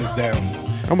me turn this down.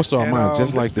 I'm going to start mine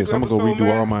just like this. I'm going to go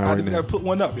redo all mine I right just now. got to put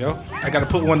one up, yo. I got to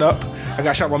put one up. I got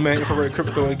to shout my man Infrared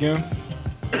Crypto again.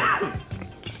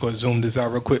 Go and zoom this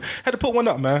out real quick. Had to put one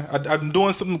up, man. I'm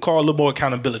doing something called a little more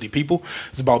accountability, people.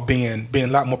 It's about being a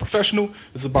lot more professional.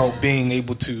 It's about being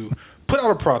able to put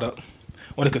out a product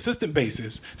on a consistent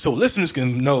basis so listeners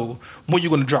can know when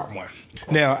you're going to drop one.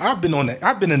 Now, I've been in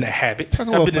the habit. I've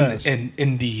been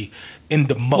in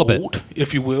the mode,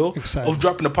 if you will, of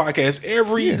dropping the podcast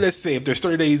every, let's say, if there's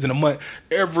 30 days in a month,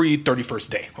 every 31st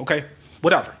day. Okay,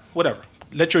 whatever.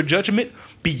 Let your judgment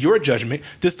be your judgment.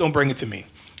 Just don't bring it to me.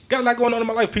 Got a lot going on in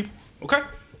my life, people. Okay,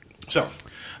 so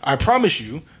I promise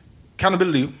you,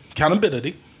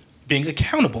 accountability, being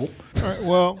accountable. All right.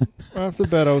 Well, right off the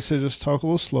bat, I would say just talk a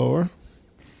little slower.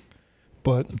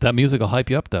 But that music will hype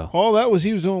you up, though. All that was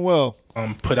he was doing well.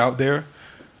 Put out there.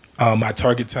 My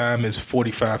target time is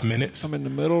 45 minutes. I'm in the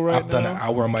middle right now. I've done an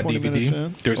hour on my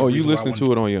DVD. Oh, you listen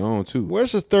to it on your own too.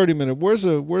 Where's the 30-minute? Where's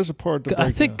the part to break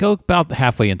I think go about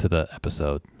halfway into the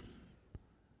episode.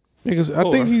 Because I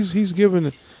think he's given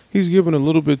a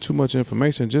little bit too much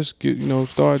information. Just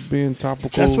start being topical.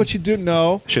 That's what you do.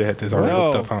 No, should have had this already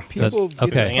hooked up, huh? People get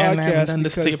okay. the podcast And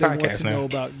because listen to they your want podcast to now. know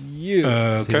about you.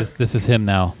 Okay. See, this is him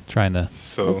now trying to.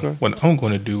 So what I'm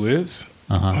going to do is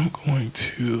I'm going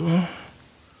to.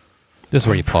 This is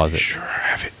where you pause it. Sure, I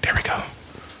have it. There we go. All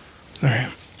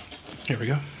right, here we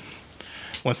go.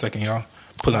 1 second, y'all.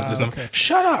 Pull out this number. Okay.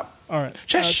 Shut up. All right.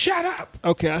 Just shut up.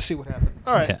 Okay, I see what happened.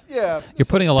 All right. Yeah. You're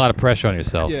putting a lot of pressure on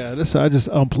yourself. Yeah, I just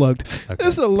unplugged. Okay.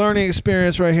 This is a learning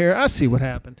experience right here. I see what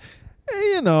happened.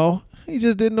 He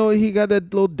just didn't know. He got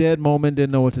that little dead moment,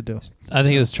 didn't know what to do. I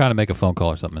think he was trying to make a phone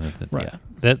call or something. Right. Yeah.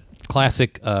 That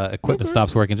classic equipment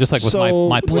stops working, just like with So,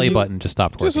 my play when you- button just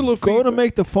stopped working. Just a little Go to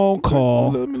make the phone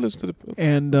call, Let me listen to the.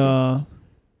 and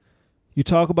you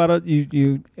talk about it.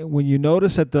 You when you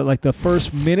notice at the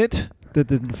first minute that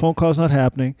the phone call's not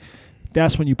happening,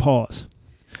 that's when you pause.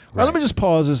 All right, let me just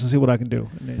pause this and see what I can do,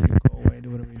 and then you go away and do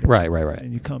whatever you do. Right.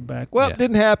 And you come back. Well, Yeah. it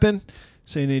didn't happen,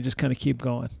 so you just kind of keep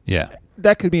going. Yeah.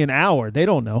 That could be an hour. They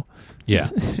don't know. Yeah.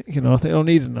 They don't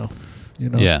need to know.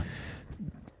 Yeah.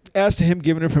 As to him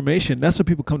giving information, that's what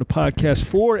people come to podcasts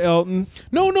for, Elton.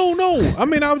 No. I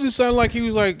mean, I was just saying like he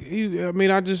was like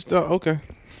okay.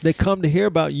 They come to hear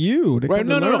about you. They come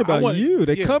to learn about you.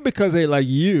 They come because they like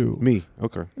you. Me,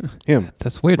 okay. Him.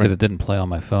 That's weird that it didn't play on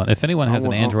my phone. If anyone has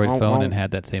an Android I phone and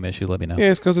had that same issue, let me know. Yeah,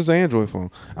 it's because it's an Android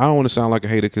phone. I don't want to sound like a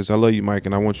hater because I love you, Mike,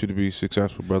 and I want you to be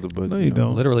successful, brother. But No, you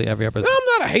don't. Literally every episode.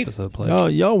 I'm not a hater. Episode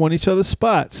plays. Y'all want each other's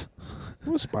spots.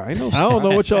 What spot? Ain't no I spot. don't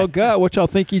know what y'all got, what y'all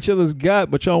think each other's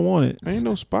got, but y'all want it. Ain't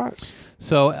no spots.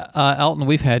 So, Elton,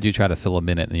 we've had you try to fill a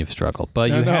minute and you've struggled,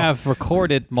 but you have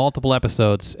recorded multiple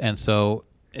episodes, and so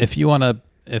if you want to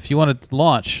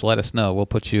launch, let us know. We'll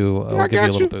put you. We'll give you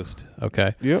a little boost.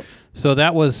 Okay. Yep. So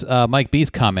that was Mike B's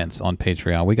comments on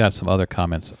Patreon. We got some other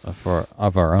comments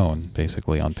of our own,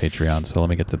 basically, on Patreon. So let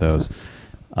me get to those.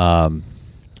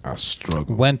 I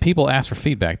struggle. When people ask for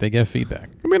feedback, they get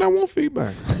feedback. I mean, I want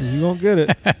feedback. You gonna get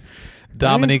it.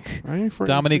 Dominic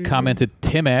Dominic commented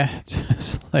Timmy,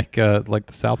 just like the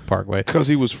South Park way. Because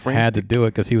he was frantic. Had to do it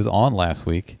because he was on last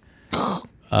week.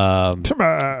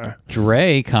 Timmy.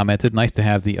 Dre commented, nice to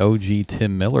have the OG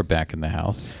Tim Miller back in the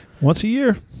house. Once a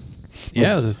year.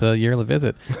 Yeah, it was just a yearly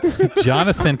visit.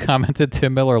 Jonathan commented,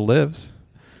 Tim Miller lives.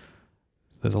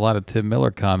 There's a lot of Tim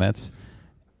Miller comments.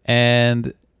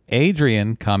 And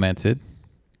Adrian commented,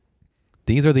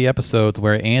 these are the episodes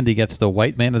where Andy gets the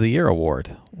White Man of the Year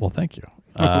award. Well, thank you.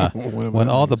 When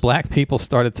all the black people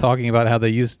started talking about how they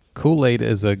used Kool-Aid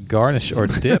as a garnish or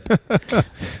dip,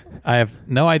 I have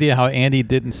no idea how Andy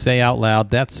didn't say out loud,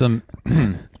 that's some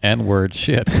N-word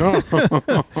shit.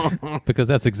 Because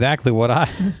that's exactly what I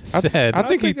said. I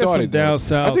think he thought it down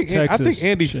south. I think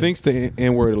Andy thinks the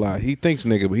N-word a lot. He thinks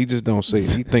nigga, but he just don't say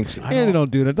it. He thinks it. Andy,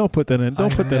 don't do that. Don't put that in.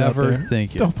 Don't put that out there.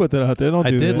 Think it. Don't put that out there. Don't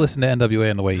I do that. did listen to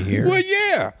NWA on the way here. Well,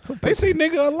 yeah. They say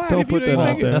nigga a lot. Don't If you put that didn't out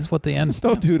think there. it. That's what the end.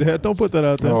 Don't do that. Don't put that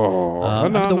out there. Oh, I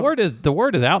mean, the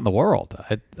word is out in the world.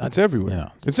 It's everywhere. Yeah.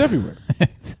 It's everywhere.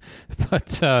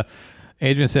 But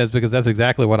Adrian says, because that's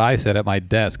exactly what I said at my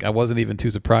desk. I wasn't even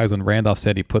too surprised when Randolph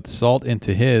said he put salt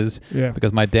into his,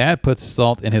 because my dad puts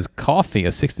salt in his coffee, a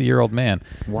 60-year-old man.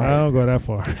 Wow. I don't go that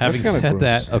far. Having That's said gross.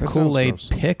 that, a That Kool-Aid sounds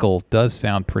gross. pickle does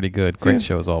sound pretty good. Great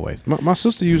show as always. My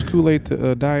sister used Kool-Aid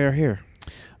to dye her hair.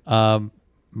 My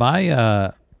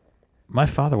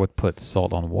father would put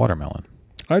salt on watermelon.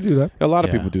 I do that. A lot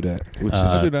of people do that. Which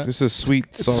I do that. This is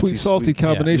sweet, salty. Sweet-salty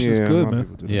combination is a good, lot of man.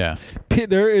 people do that. Yeah.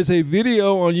 There is a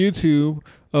video on YouTube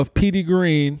of Petey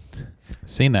Green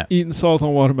Seen that. eating salt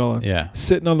on watermelon. Yeah.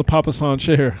 Sitting on the Papa San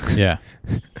chair. Yeah.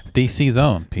 DC's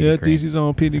own Peter Green. DC's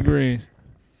own Petey Green.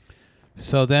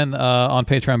 So then on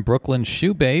Patreon, Brooklyn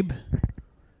Shoe Babe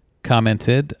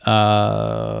commented, where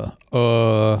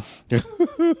are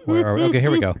we? Okay,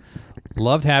 here we go.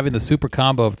 Loved having the super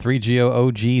combo of 3GO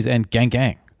OGs and Gang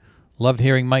Gang. Loved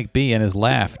hearing Mike B and his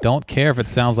laugh. Don't care if it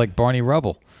sounds like Barney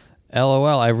Rubble.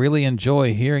 LOL, I really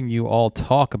enjoy hearing you all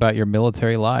talk about your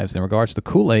military lives. In regards to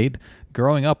Kool-Aid,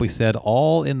 growing up we said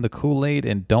all in the Kool-Aid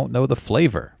and don't know the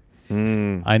flavor.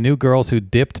 I knew girls who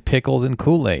dipped pickles in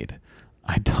Kool-Aid.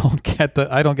 I don't get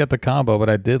the combo, but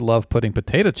I did love putting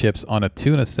potato chips on a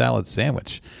tuna salad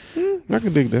sandwich. I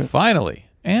can dig that. Finally,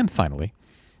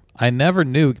 I never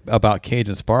knew about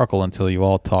Cajun Sparkle until you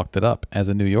all talked it up. As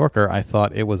a New Yorker, I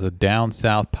thought it was a down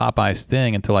south Popeyes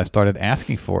thing until I started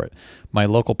asking for it. My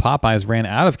local Popeyes ran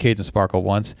out of Cajun Sparkle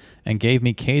once and gave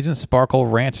me Cajun Sparkle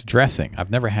ranch dressing.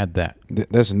 I've never had that.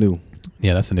 That's new.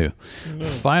 Yeah, that's new.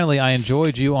 Finally, I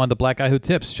enjoyed you on the Black Guy Who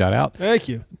Tips. Shout out. Thank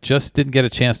you. Just didn't get a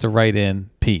chance to write in.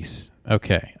 Peace.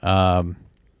 Okay.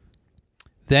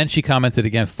 Then she commented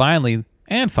again, finally,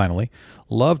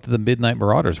 loved the Midnight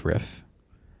Marauders riff.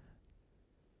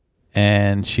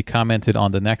 And she commented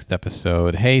on the next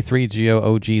episode, hey, 3GO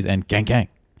OGs and Gang Gang.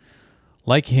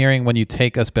 Like hearing when you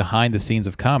take us behind the scenes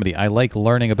of comedy. I like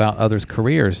learning about others'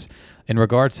 careers. In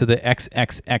regards to the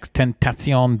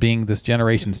XXXTentacion being this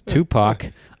generation's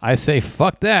Tupac, I say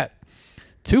fuck that.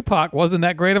 Tupac wasn't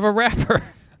that great of a rapper.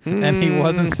 And he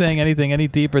wasn't saying anything any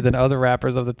deeper than other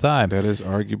rappers of the time. That is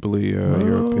arguably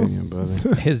your opinion,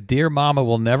 brother. His Dear Mama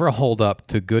will never hold up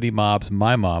to Goody Mob's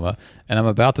My Mama, and I'm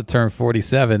about to turn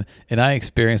 47, and I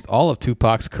experienced all of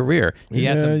Tupac's career. He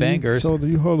had some bangers. So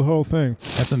you hold the whole thing.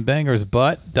 Had some bangers,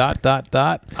 but ...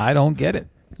 I don't get it.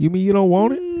 You mean you don't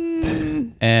want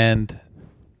it? And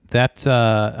that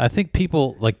I think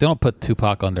people they don't put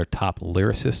Tupac on their top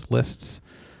lyricist lists.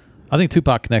 I think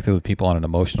Tupac connected with people on an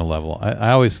emotional level.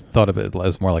 I always thought of it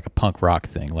as more like a punk rock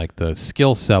thing. Like the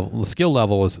skill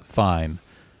level was fine,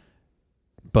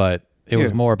 but it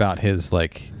was more about his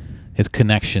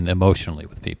connection emotionally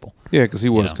with people. Yeah, because he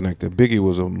was connected. Biggie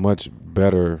was a much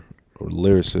better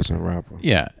lyricist and rapper.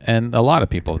 Yeah, and a lot of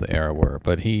people of the era were,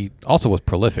 but he also was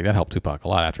prolific. That helped Tupac a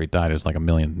lot. After he died, there's like 1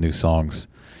 million new songs.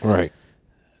 Right.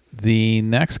 The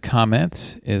next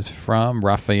comment is from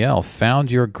Raphael.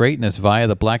 Found your greatness via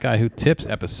the Black Guy Who Tips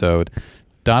episode.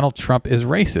 Donald Trump is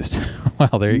racist.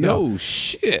 Well, there you go. No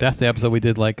shit. That's the episode we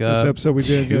did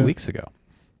two weeks ago.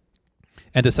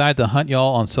 And decided to hunt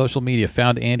y'all on social media.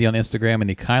 Found Andy on Instagram, and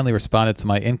he kindly responded to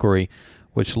my inquiry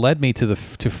which led me to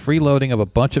freeloading of a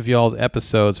bunch of y'all's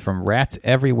episodes, from Rats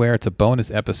Everywhere to bonus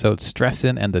episodes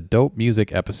Stressin' and the Dope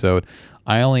Music episode.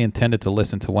 I only intended to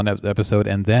listen to one episode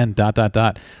and then ...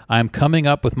 I'm coming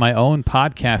up with my own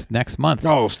podcast next month.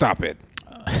 Oh, stop it.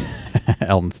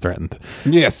 Eldon's threatened.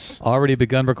 Yes. Already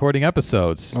begun recording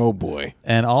episodes. Oh, boy.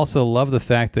 And also love the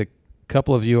fact that a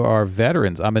couple of you are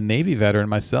veterans. I'm a Navy veteran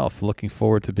myself. Looking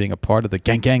forward to being a part of the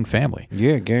gang family.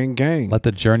 Yeah, gang. Let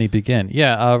the journey begin.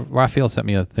 Yeah, Raphael sent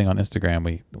me a thing on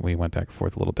Instagram. We went back and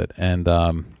forth a little bit.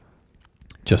 And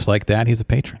just like that, he's a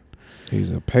patron. He's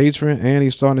a patron, and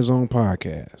he's starting his own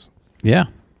podcast. Yeah.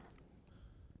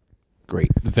 Great.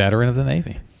 Veteran of the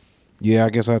Navy. Yeah, I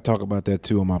guess I talk about that,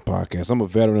 too, on my podcast. I'm a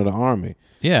veteran of the Army.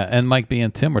 Yeah, and Mike B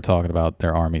and Tim were talking about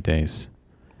their Army days.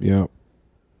 Yep.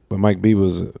 But Mike B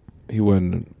he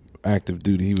wasn't active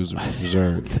duty. He was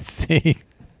reserved. See,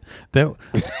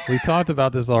 we talked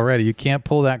about this already. You can't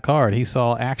pull that card. He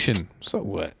saw action. So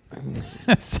what?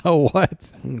 So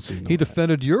what? He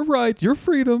defended your rights, your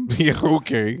freedom. Yeah,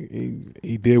 okay.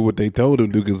 He did what they told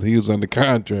him to do because he was under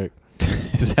contract.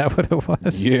 Is that what it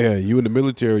was? Yeah, you in the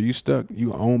military, you stuck.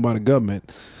 You owned by the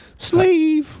government.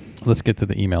 Slave. Let's get to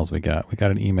the emails we got. We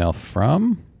got an email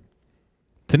from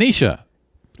Tanisha.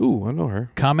 Ooh, I know her.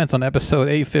 Comments on episode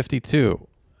 852.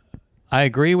 I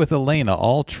agree with Elena.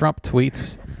 All Trump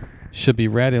tweets should be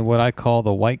read in what I call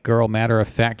the white girl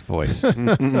matter-of-fact voice.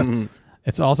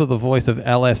 It's also the voice of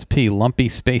LSP, Lumpy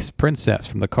Space Princess,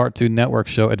 from the Cartoon Network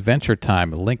show Adventure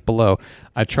Time. Link below.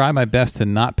 I try my best to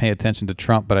not pay attention to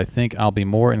Trump, but I think I'll be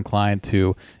more inclined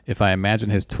to if I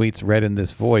imagine his tweets read in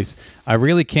this voice. I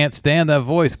really can't stand that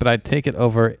voice, but I'd take it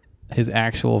over his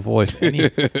actual voice.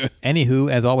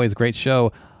 Anywho, as always, great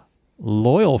show.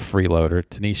 Loyal freeloader,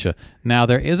 Tanisha. Now,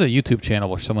 there is a YouTube channel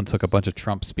where someone took a bunch of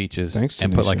Trump speeches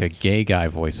and put like a gay guy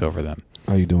voice over them.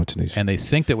 How you doing, Tanisha? And they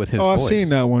synced it with his voice. voice. I've seen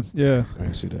that one. Yeah. I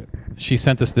didn't see that. She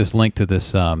sent us this link to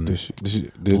this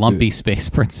Lumpy Space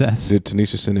Princess. Did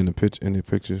Tanisha send in any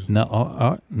pictures?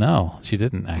 No, no, she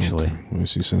didn't actually. Okay. Well,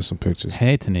 she sent some pictures.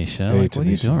 Hey, Tanisha. Hey, Tanisha. What are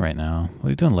you doing right now? What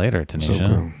are you doing later,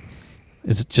 Tanisha?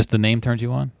 Is it just the name turned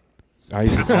you on? I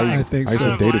used to date a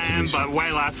Tanisha. But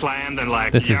way less land than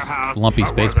like this is Lumpy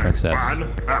Space Princess.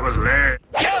 That was lit.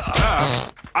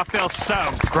 I feel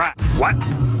so great. What?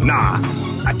 Nah.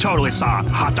 I totally saw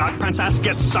Hot Dog Princess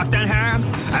get sucked in here,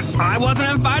 and I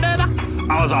wasn't invited.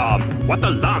 I was all, what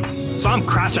the lump? So I'm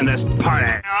crashing this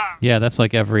party. Yeah, that's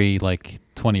like every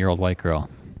 20-year-old white girl.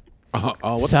 I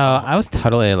was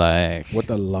totally like, what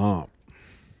the lump?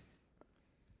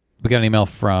 We got an email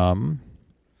from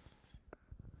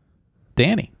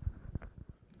Danny.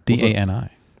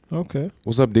 D-A-N-I. Okay.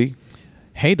 What's up, D?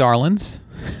 Hey, darlings.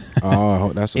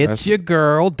 Oh, it's your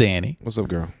girl, Danny. What's up,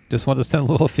 girl? Just want to send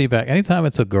a little feedback. Anytime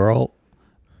it's a girl,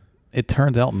 it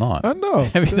turns out not. I know.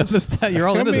 Have you noticed that? You're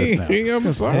all into this now.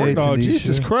 I'm sorry. Oh,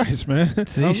 Jesus Christ, man.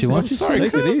 Tanisha, why don't you take it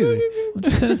easy? Why don't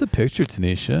you send us a picture,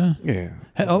 Tanisha? Yeah.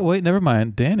 Hey, oh, wait, never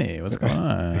mind. Danny, what's going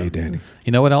on? Hey, Danny.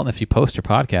 You know what, Elton? If you post your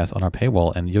podcast on our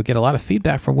paywall, and you'll get a lot of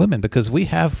feedback from women because we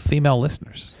have female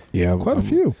listeners. Yeah. Quite a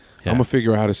few. Yeah. I'm going to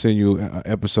figure out how to send you an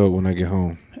episode when I get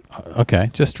home. Okay.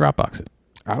 Just Dropbox it.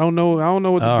 I don't know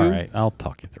what to do. All right. I'll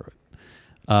talk you through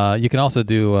it. You can also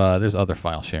do, there's other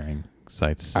file sharing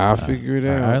sites. I'll figure it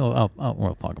out.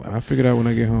 We'll talk about it. I'll figure it out when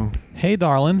I get home. Hey,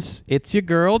 darlings. It's your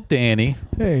girl, Danny.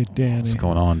 Hey, Danny. What's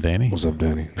going on, Danny? What's up,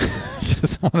 Danny?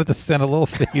 Just wanted to send a little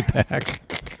feedback.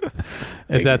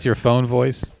 That's your phone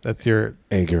voice? That's your...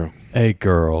 Hey, girl. Hey,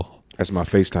 girl. That's my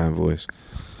FaceTime voice.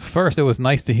 First, it was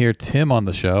nice to hear Tim on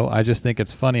the show. I just think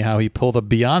it's funny how he pulled a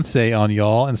Beyonce on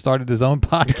y'all and started his own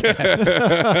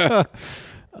podcast.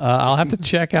 I'll have to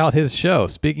check out his show.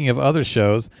 Speaking of other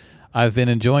shows, I've been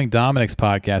enjoying Dominic's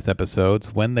podcast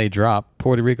episodes when they drop.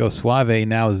 Puerto Rico Suave,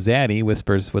 now Zaddy,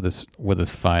 whispers with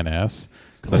his fine ass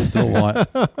because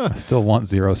I still want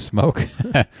Zero Smoke.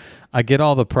 I get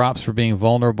all the props for being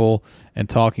vulnerable and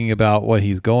talking about what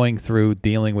he's going through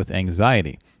dealing with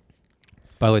anxiety.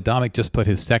 By the way, Dominic just put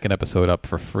his second episode up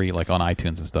for free, on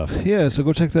iTunes and stuff. Yeah, so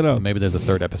go check that out. So maybe there's a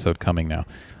third episode coming now.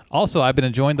 Also, I've been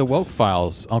enjoying the Woke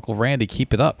Files. Uncle Randy,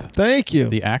 keep it up. Thank you.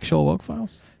 The actual Woke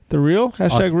Files? The real?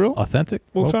 Hashtag real? Authentic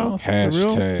Woke Files?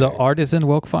 Hashtag. The artisan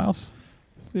Woke Files?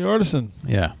 The artisan.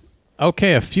 Yeah.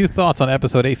 Okay, a few thoughts on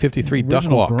episode 853, Duck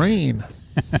Walk. Green.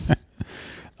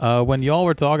 When y'all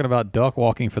were talking about duck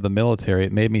walking for the military,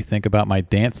 it made me think about my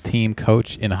dance team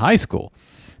coach in high school.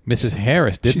 Mrs.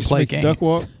 Harris didn't play games. Duck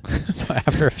walk. So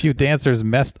after a few dancers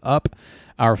messed up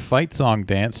our fight song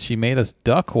dance, she made us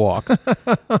duck walk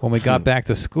when we got back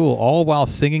to school, all while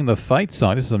singing the fight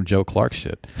song. This is some Joe Clark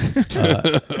shit.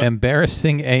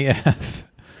 Embarrassing AF.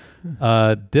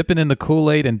 Dipping in the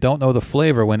Kool-Aid and don't know the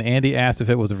flavor. When Andy asked if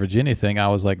it was a Virginia thing, I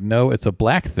was like, no, it's a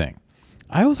black thing.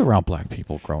 I was around black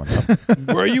people growing up.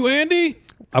 Were you, Andy?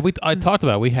 I talked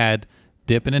about it. We had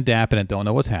dipping and dapping and don't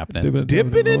know what's happening.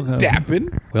 Dipping and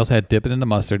dapping. We also had dipping in the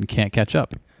mustard and can't catch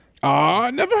up. Oh,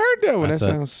 I never heard that one.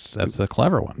 That's a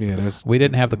clever one. Yeah, we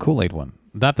didn't have the Kool-Aid one.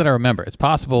 Not that I remember. It's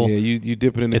possible. Yeah, you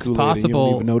dip it in the Kool-Aid and you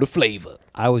don't even know the flavor.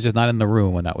 I was just not in the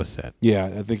room when that was said. Yeah,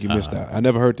 I think you missed that. I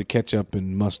never heard the ketchup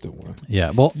and mustard one.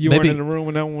 Yeah, well, you weren't in the room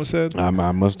when that one was said? I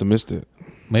must have missed it.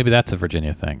 Maybe that's a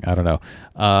Virginia thing. I don't know.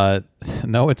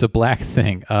 No, it's a black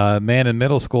thing. Man, in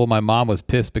middle school, my mom was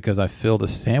pissed because I filled a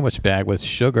sandwich bag with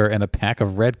sugar and a pack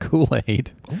of red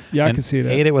Kool-Aid. Yeah, I can see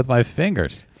that. Ate it with my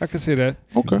fingers. I can see that.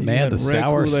 Okay. Man, the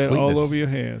sour Kool-Aid sweetness. all over your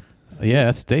hand. Yeah,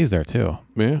 that stays there, too.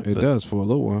 Yeah, it does for a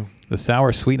little while. The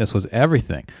sour sweetness was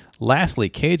everything. Lastly,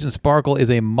 Cajun Sparkle is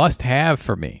a must-have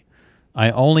for me.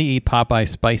 I only eat Popeye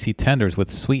spicy tenders with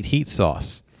sweet heat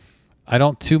sauce. I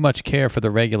don't too much care for the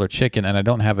regular chicken, and I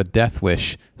don't have a death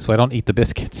wish, so I don't eat the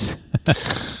biscuits.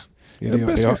 The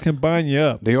biscuits can bind you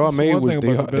up. They are made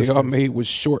with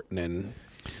shortening.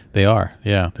 They are,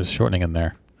 yeah. There's shortening in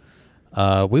there.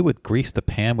 We would grease the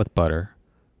pan with butter,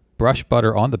 brush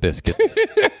butter on the biscuits.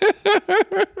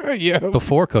 Yeah.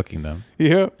 Before cooking them.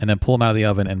 Yeah. And then pull them out of the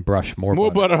oven and brush more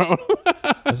butter on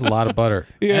them. There's a lot of butter.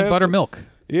 Yeah, and buttermilk.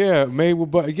 Yeah, made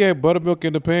with butter. Yeah, buttermilk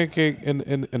in the pancake and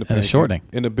the shortening.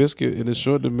 In the biscuit in the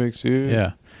shortening mix.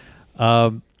 Yeah. Yeah.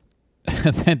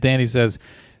 And then Danny says,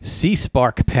 Sea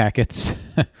Spark packets.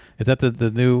 Is that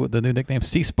the new nickname?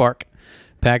 Sea Spark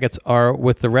packets are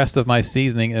with the rest of my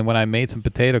seasoning, and when I made some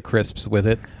potato crisps with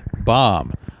it,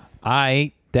 bomb.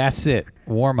 That's it.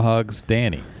 Warm hugs,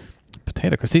 Danny.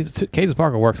 Potato crisps. Cajun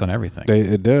Sparkle works on everything.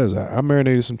 It does. I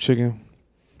marinated some chicken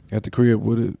at the crib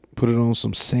with it. Put it on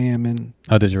some salmon.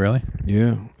 Oh, did you really?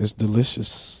 Yeah, it's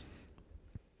delicious.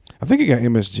 I think it got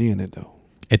MSG in it though.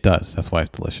 It does. That's why it's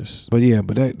delicious. But yeah,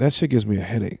 that shit gives me a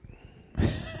headache.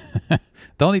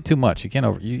 Don't eat too much. You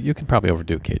can probably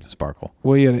overdo Cajun Sparkle.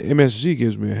 Well, yeah, the MSG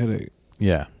gives me a headache.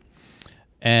 Yeah.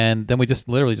 And then we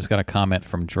literally just got a comment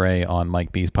from Dre on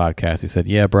Mike B's podcast. He said,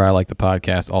 yeah, bro, I like the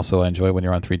podcast. Also, I enjoy when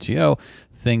you're on 3GO.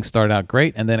 Things started out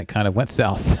great, and then it kind of went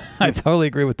south. I totally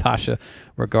agree with Tasha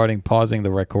regarding pausing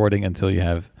the recording until you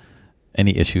have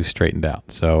any issues straightened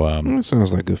out. So that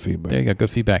sounds like good feedback. There you go, good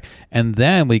feedback. And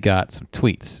then we got some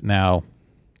tweets. Now,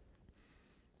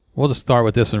 we'll just start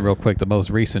with this one real quick. The most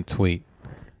recent tweet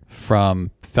from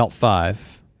Felt5.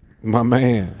 My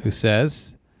man. Who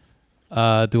says... do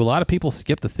a lot of people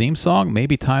skip the theme song?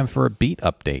 Maybe time for a beat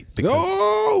update.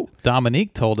 Because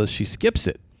Dominique told us she skips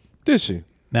it. Did she?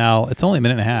 Now, it's only a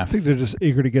minute and a half. I think they're just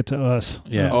eager to get to us.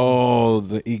 Yeah. Oh,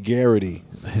 the eagerity.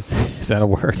 Is that a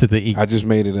word? I just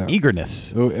made it up.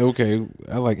 Eagerness. Okay.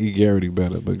 I like eagerity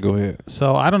better, but go ahead.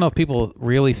 So I don't know if people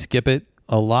really skip it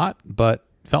a lot, but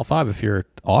Felt5, if you're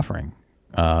offering,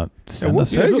 send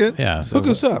us. Yeah, so hook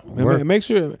us up. And make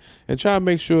sure and try to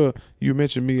make sure you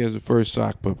mention me as the first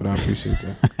sock puppet. I appreciate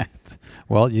that.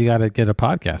 Well, you got to get a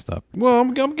podcast up. Well,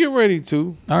 I'm getting ready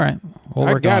to. All right,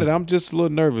 I got it. I'm just a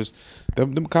little nervous.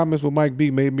 Them comments with Mike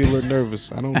B made me a little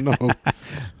nervous. I don't know.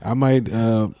 I might.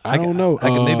 I don't know. I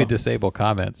can maybe disable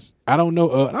comments. I don't know.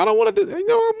 I don't want to.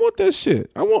 I want that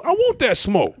shit. I want that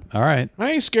smoke. All right.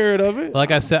 I ain't scared of it.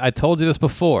 Like I said, I told you this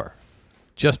before.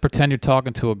 Just pretend you're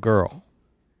talking to a girl.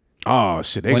 Oh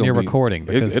shit! When you're recording,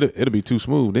 because it'll be too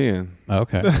smooth then.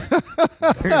 Okay. Is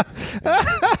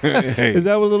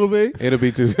that what it'll be? It'll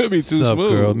be too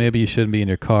smooth. Girl, maybe you shouldn't be in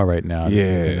your car right now.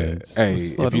 Yeah.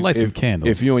 Light some candles.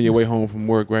 If you're on your way home from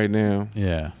work right now,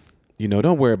 yeah.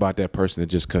 Don't worry about that person that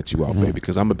just cut you off, baby,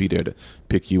 because I'm gonna be there to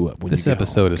pick you up when this you get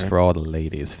episode home, is for all the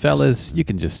ladies, fellas. You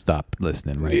can just stop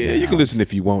listening right now. Yeah, you can listen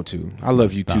if you want to. I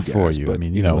love you too, guys. For you. But I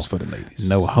mean, it's for the ladies.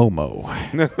 No homo.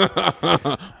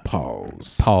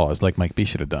 Pause. Like Mike B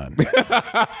should have done.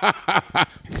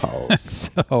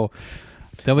 Pause. So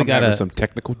then we got some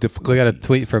technical difficulties. We got a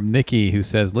tweet from Nikki who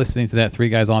says, listening to that 3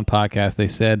 Guys On podcast, they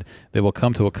said they will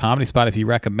come to a comedy spot if you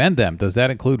recommend them. Does that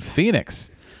include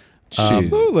Phoenix?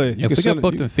 Absolutely. If we get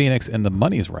booked in Phoenix and the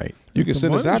money's right, you can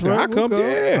send us out there. I come.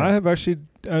 Yeah. I have actually.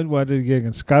 I did a gig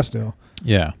in Scottsdale.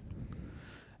 Yeah.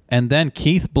 And then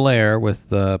Keith Blair, with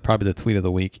probably the tweet of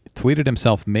the week, tweeted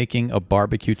himself making a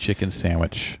barbecue chicken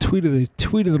sandwich. Tweet of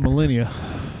the millennia.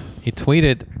 He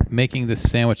tweeted making this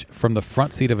sandwich from the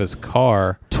front seat of his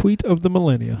car. Tweet of the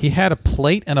millennia. He had a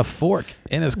plate and a fork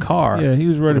in his car. Yeah, he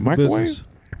was ready for business.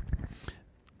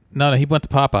 No, he went to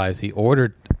Popeyes. He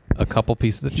ordered a couple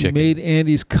pieces of chicken. He made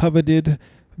Andy's coveted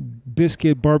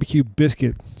barbecue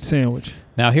biscuit sandwich.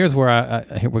 Now, here's where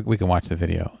we can watch the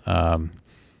video.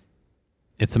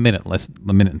 It's a minute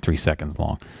and 3 seconds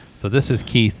long. So this is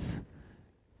Keith,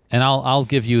 and I'll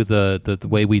give you the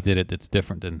way we did it. It's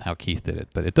different than how Keith did it,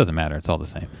 but it doesn't matter. It's all the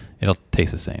same. It'll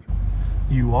taste the same.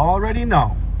 You already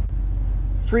know.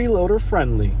 Freeloader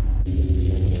friendly.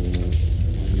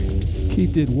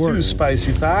 Keith did work. 2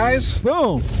 spicy thighs.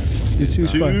 Boom.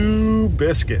 Two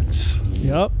biscuits.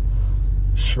 Yep.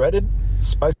 Shredded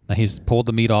spicy. Now he's pulled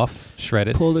the meat off,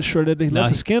 shredded. Pulled it, shredded. He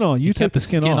left the skin on. You take the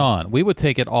skin on. We would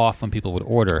take it off when people would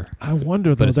order. I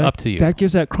wonder, though. But it's up to you. That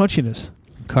gives that crunchiness.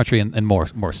 Country and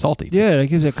more salty. Too. Yeah, that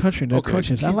gives that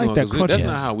crunchiness. I like that crunchiness. That's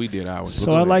not how we did ours.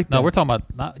 So I like that. No, we're talking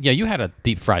about... you had a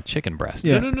deep fried chicken breast.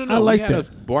 Yeah. No. I like we had that.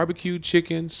 a barbecue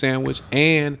chicken sandwich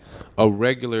and a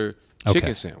regular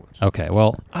chicken sandwich. Okay,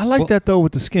 well... I like that, though,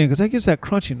 with the skin, because that gives that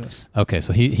crunchiness. Okay,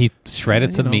 so he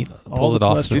shredded some meat, pulled it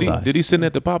off. Did he send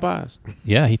that to Popeyes?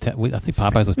 Yeah, I think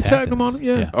Popeyes was tagged him on it,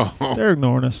 yeah. Oh. They're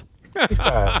ignoring us.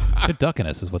 They're ducking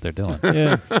us is what they're doing.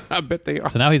 Yeah. I bet they are.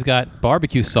 So now he's got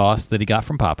barbecue sauce that he got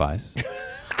from Popeyes.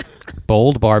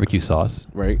 Bold barbecue sauce.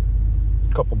 Right.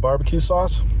 Couple barbecue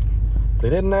sauce. They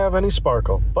didn't have any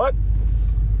sparkle, but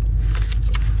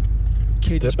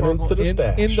Cajun sparkle into the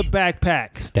stash. In the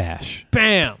backpack. Stash.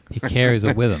 Bam. He carries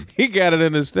it with him. He got it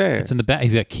in his stash. It's in the back.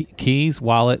 He's got keys,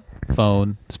 wallet,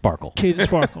 phone, sparkle. Cajun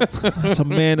sparkle. That's a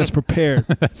man that's prepared.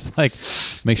 That's like,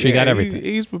 make sure you got everything.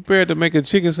 He's prepared to make a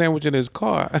chicken sandwich in his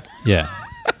car. Yeah.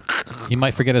 He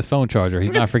might forget his phone charger.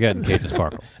 He's not forgetting Cajun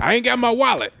sparkle. I ain't got my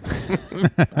wallet.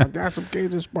 I got some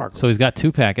Cajun sparkle. So he's got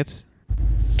 2 packets.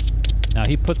 Now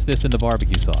he puts this in the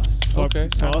barbecue sauce. Okay.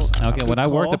 Okay, when I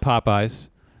worked at Popeyes,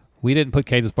 we didn't put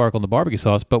Cajun sparkle in the barbecue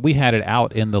sauce, but we had it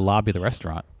out in the lobby of the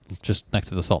restaurant, just next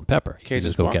to the salt and pepper. You Cajun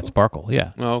just go get sparkle? sparkle.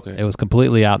 Yeah. Oh, okay. It was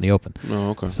completely out in the open. Oh,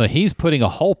 okay. So he's putting a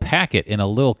whole packet in a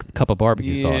little cup of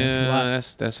barbecue sauce. Yeah,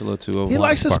 that's a little too over. He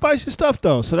likes the spicy stuff,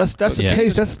 though. So that's a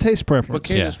taste. That's a taste preference. But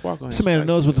Cajun sparkle. It's a man who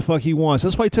knows what the fuck he wants.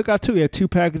 That's why he took out 2. He had 2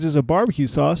 packages of barbecue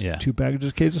sauce. Yeah. 2 packages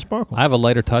of Cajun sparkle. I have a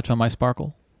lighter touch on my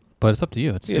sparkle, but it's up to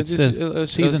you. It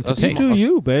says season to taste. Do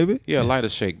you, baby? Yeah, a lighter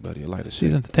shake, buddy. A lighter shake.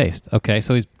 Season to taste. Okay,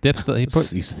 so he puts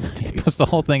the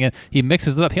whole thing in. He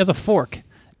mixes it up. He has a fork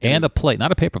and a plate,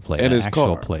 not a paper plate, and an his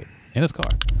actual car. plate in his car.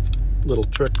 Little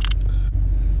trick.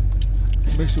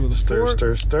 Mix it with a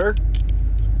fork. Stir.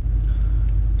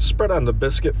 Spread on the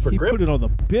biscuit for grip. He put it on the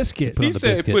biscuit. He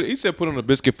said put on the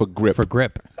biscuit for grip. For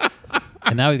grip.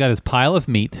 And now he's got his pile of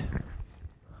meat.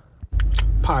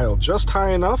 Pile just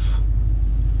high enough.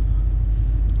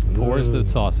 Pours the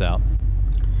sauce out.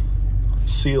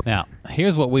 Seal. Now,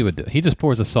 here's what we would do. He just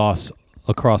pours the sauce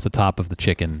across the top of the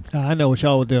chicken. I know what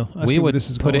y'all would do. We would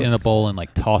put it in a bowl and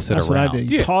toss it That's around. What I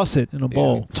did. You toss it in a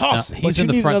bowl. Toss now, it. He's but in you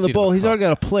the need front another seat bowl. of the He's car. already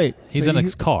got a plate. He's so in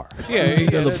his car. Yeah,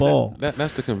 the bowl.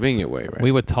 That's the convenient way, right?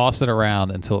 We would toss it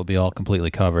around until it would be all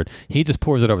completely covered. He just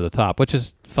pours it over the top, which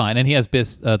is fine. And he has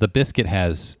the biscuit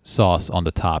has sauce on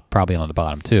the top, probably on the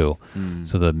bottom too,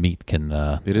 so the meat can.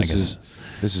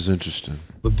 This is interesting.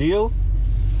 The deal.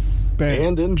 Bang.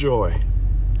 And enjoy.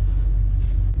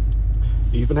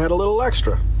 Even had a little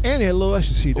extra. And he had a little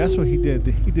extra. See, that's what he did.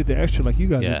 He did the extra like you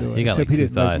guys Yeah, are doing. he got Except like he 2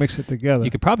 didn't thighs. mix it together. You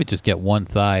could probably just get 1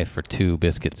 thigh for 2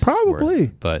 biscuits. Probably.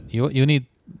 worth, but you need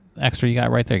extra. You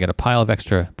got right there. You got a pile of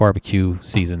extra barbecue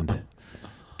seasoned,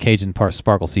 Cajun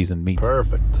sparkle seasoned meat.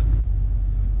 Perfect.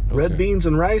 Red beans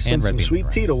and rice and some sweet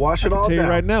tea to wash it all I can tell you down.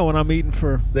 right now when I'm eating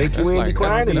for. Thank you, Andy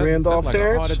Klein and Randolph That's like a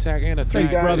Terrence. heart attack and a Three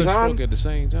guys brother on. stroke at the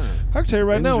same time. I can tell you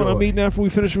right now when I'm Enjoy. eating after we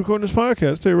finish recording this podcast.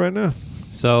 I'll tell you right now.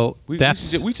 So We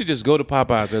should just go to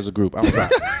Popeyes as a group. I'm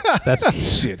driving. that's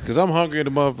Shit, because I'm hungry in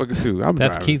the motherfucker too. I'm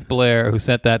that's driving. Keith Blair who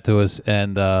sent that to us,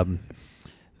 and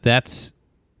that's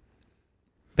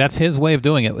his way of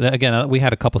doing it. Again, we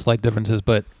had a couple slight differences,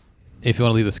 but if you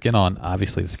want to leave the skin on,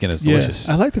 obviously the skin is delicious.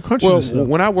 I like the crunchiness. Well, stuff.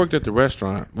 when I worked at the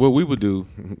restaurant, what we would do,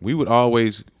 we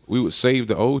would save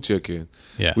the old chicken.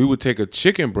 Yeah. We would take a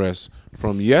chicken breast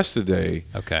from yesterday.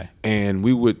 Okay. And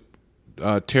we would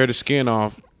tear the skin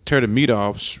off, tear the meat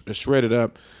off, shred it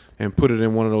up, and put it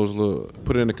in one of those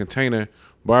put it in a container,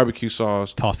 barbecue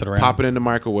sauce, Toss it around. pop it in the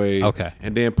microwave, Okay.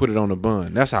 and then put it on the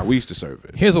bun. That's how we used to serve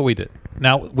it. Here's what we did.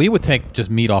 Now, we would take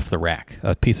just meat off the rack,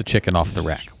 a piece of chicken off the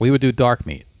rack. We would do dark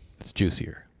meat. It's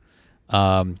juicier.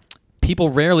 People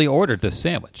rarely ordered this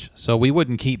sandwich, so we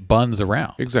wouldn't keep buns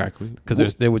around. Exactly.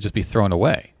 Because they would just be thrown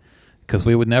away. Because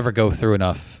we would never go through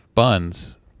enough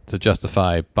buns to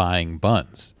justify buying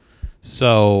buns.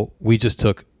 So we just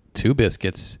took 2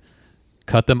 biscuits,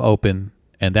 cut them open,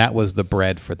 and that was the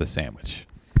bread for the sandwich.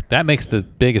 That makes the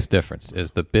biggest difference,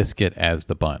 is the biscuit as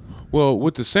the bun. Well,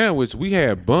 with the sandwich, we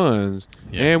had buns,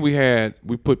 and we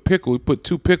put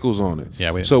 2 pickles on it.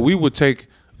 Yeah, so we would take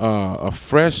a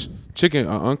fresh chicken,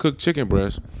 uncooked chicken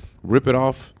breast, rip it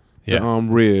off the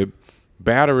rib,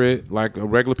 batter it like a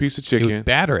regular piece of chicken. You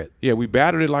batter it? Yeah, we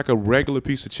battered it like a regular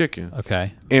piece of chicken.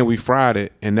 Okay. And we fried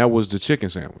it, and that was the chicken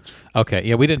sandwich. Okay,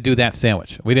 yeah, we didn't do that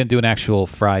sandwich. We didn't do an actual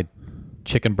fried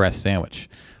chicken breast sandwich.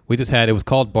 We just had, it was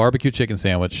called barbecue chicken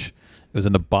sandwich. It was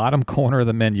in the bottom corner of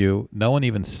the menu. No one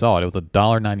even saw it. It was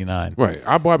 $1.99. Right.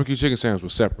 Our barbecue chicken sandwich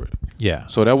was separate. Yeah.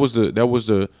 So that was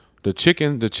the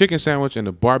chicken sandwich and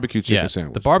the barbecue chicken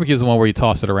sandwich. The barbecue is the one where you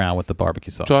toss it around with the barbecue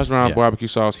sauce. Toss around barbecue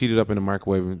sauce, heat it up in the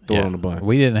microwave, and throw it on the bun.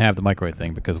 We didn't have the microwave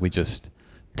thing because we just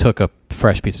took a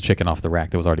fresh piece of chicken off the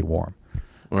rack that was already warm.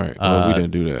 Right. Well, we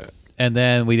didn't do that. And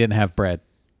then we didn't have bread.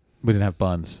 We didn't have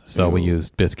buns, so we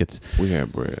used biscuits. We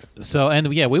had bread. So, and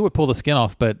we would pull the skin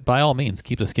off, but by all means,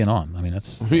 keep the skin on. I mean,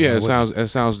 that's it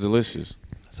sounds delicious.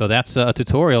 So that's a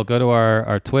tutorial. Go to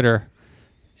our Twitter,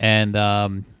 and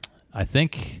I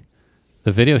think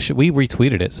the video we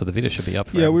retweeted it, so the video should be up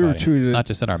for everybody. We retweeted it. It's not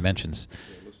just in our mentions.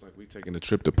 It looks like we're taking a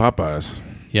trip to Popeyes.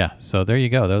 Yeah, so there you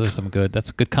go. Those are some that's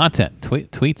good content.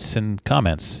 Tweets and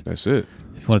comments. That's it.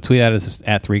 If you want to tweet at us,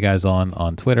 at 3guysOn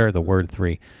on Twitter, the word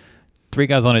 3.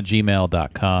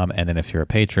 3guysOn@gmail.com, and then if you're a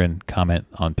patron, comment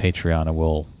on Patreon, and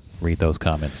we'll read those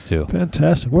comments too.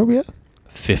 Fantastic. Where are we at?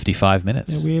 55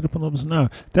 minutes. Yeah, we ate up almost an hour.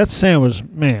 That sandwich,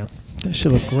 man, that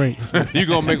shit look great. You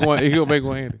gonna make one? You gonna make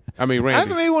one, Andy? I mean, Randy. I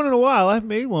haven't made one in a while. I haven't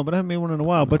made one, but I haven't made one in a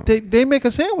while. But they make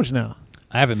a sandwich now.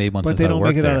 I haven't made one but since they I don't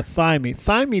worked make it there. out of thigh meat.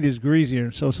 Thigh meat is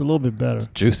greasier, so it's a little bit better. It's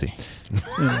juicy.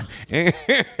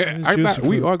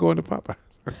 We are going to Popeyes.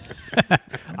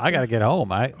 I gotta get home.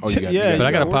 But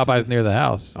I got a Popeyes near the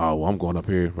house. Oh, well, I'm going up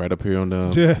here, right up here on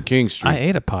King Street. I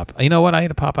ate a Popeyes. You know what? I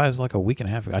ate a Popeyes like a week and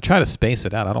a half ago. I try to space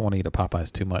it out. I don't want to eat a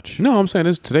Popeyes too much. No, I'm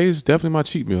saying today's definitely my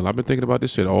cheat meal. I've been thinking about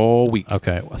this shit all week.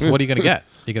 Okay, so what are you gonna get?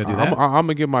 You gonna do that? I'm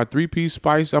gonna get my 3-piece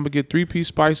spicy. I'm gonna get 3-piece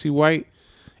spicy white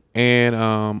and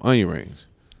onion rings.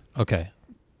 Okay.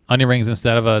 Onion rings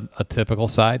instead of a typical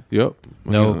side? Yep.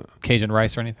 No Cajun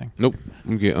rice or anything? Nope.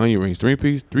 I'm going to get onion rings.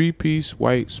 3-piece,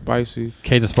 white, spicy.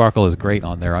 Cajun Sparkle is great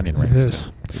on their onion rings,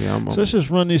 too. Yeah, so let's just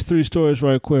run these 3 stories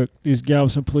right quick. These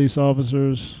Galveston police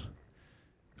officers.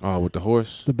 Oh, with the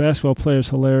horse? The basketball player is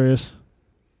hilarious.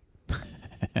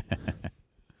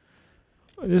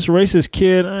 This racist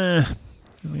kid.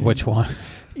 Which one?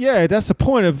 Yeah, that's the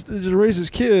point of the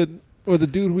racist kid. Or the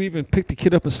dude who even picked the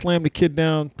kid up and slammed the kid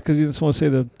down because he didn't want to say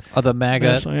the MAGA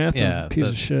national anthem. Piece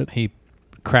of shit. He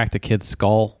cracked a kid's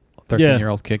skull,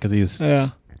 13-year-old kid, because he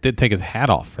did take his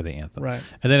hat off for the anthem. Right.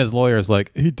 And then his lawyer's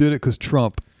like, he did it because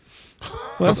Trump.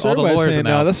 Well, that's what everybody's saying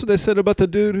now. That's what they said about the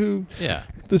dude who... Yeah.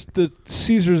 The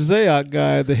Caesar Zayat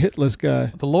guy, the hitless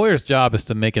guy. The lawyer's job is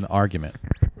to make an argument.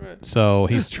 Right. So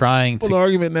he's trying to... Well, the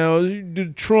argument now is you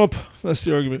did Trump. That's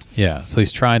the argument. Yeah. So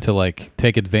he's trying to,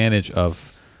 take advantage of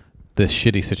this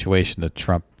shitty situation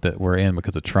that we're in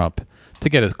because of Trump to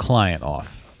get his client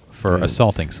off for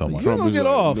assaulting someone. Trump is get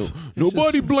off.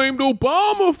 Nobody blamed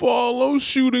Obama for all those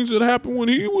shootings that happened when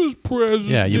he was president.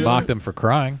 Yeah, you mocked him for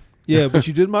crying. Yeah, but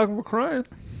you did mock him for crying.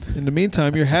 In the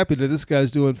meantime, you're happy that this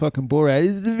guy's doing fucking Borat.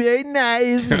 It's very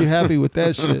nice. You're happy with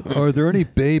that shit. Are there any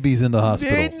babies in the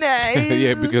hospital? Very nice.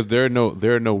 Yeah, because there are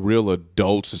no real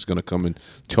adults that's gonna come and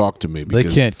talk to me.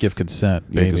 Because, they can't give consent.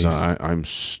 Yeah, because I'm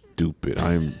stupid.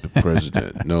 I'm the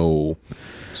president. No.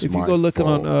 If you go look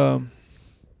on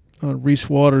Reese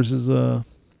Waters'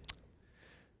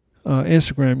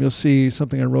 Instagram, you'll see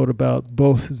something I wrote about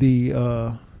both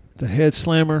the head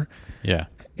slammer,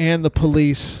 and the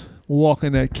police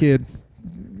walking that kid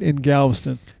in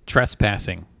Galveston.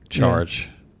 Trespassing charge.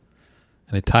 Yeah.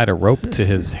 And they tied a rope to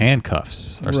his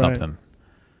handcuffs or something.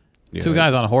 Yeah. 2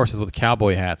 guys on horses with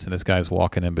cowboy hats, and this guy's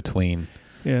walking in between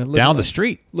down the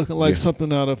street. Looking like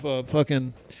something out of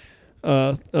fucking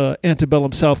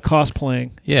antebellum South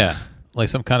cosplaying. Yeah, like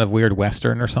some kind of weird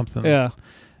Western or something. Yeah.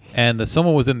 And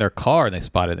someone was in their car, and they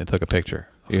spotted it and took a picture.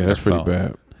 Yeah, that's pretty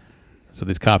bad. So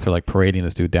these cops are parading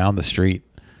this dude down the street.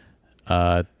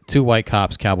 2 white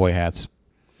cops, cowboy hats,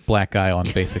 black guy on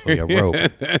basically a rope.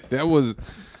 that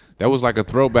was like a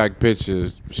throwback picture.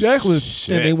 Exactly.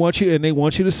 Shit. And they want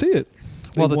you to see it.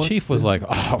 Well, the chief was like,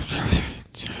 "Oh,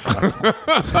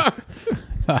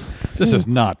 this is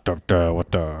not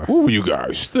what were you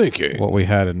guys thinking? What we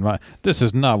had in mind. This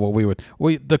is not what we would.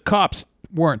 The cops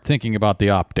weren't thinking about the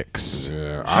optics.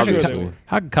 Yeah, obviously.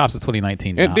 How can cops in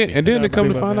 2019? And then to come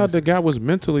to find out the guy was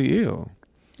mentally ill.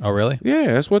 Oh, really?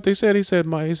 Yeah, that's what they said. He said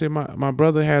my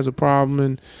brother has a problem,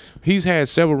 and he's had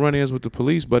several run-ins with the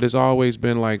police, but it's always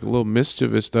been a little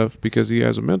mischievous stuff because he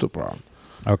has a mental problem.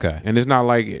 Okay. And it's not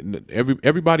like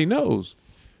everybody knows.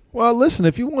 Well, listen,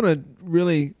 if you want to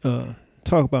really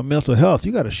talk about mental health,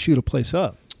 you got to shoot a place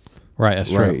up. Right,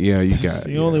 that's right. true. Yeah, you got It's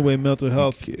the only way mental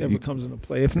health ever comes into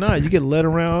play. If not, you get led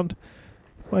around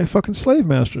by fucking slave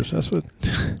masters. That's what.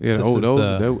 Yeah,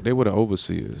 they were the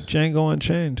overseers. Django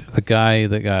Unchained. The guy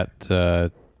that got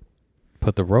they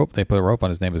put a rope on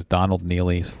his name is Donald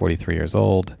Neely. He's 43 years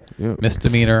old. Yep.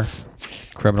 Misdemeanor,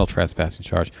 criminal trespassing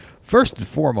charge. First and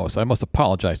foremost, I must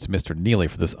apologize to Mr. Neely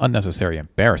for this unnecessary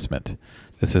embarrassment.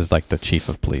 This is like the chief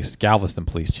of police, Galveston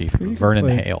Police Chief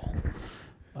Vernon Hale.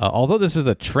 Although this is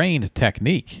a trained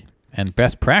technique and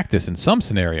best practice in some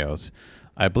scenarios,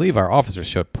 I believe our officers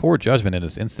showed poor judgment in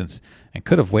this instance and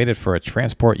could have waited for a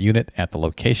transport unit at the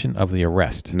location of the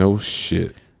arrest. No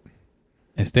shit.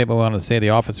 A statement wanted to say the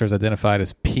officers identified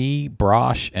as P.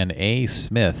 Brosh and A.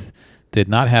 Smith did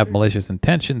not have malicious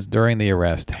intentions during the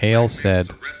arrest. Hale said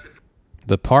the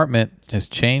department has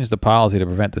changed the policy to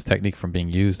prevent this technique from being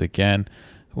used again.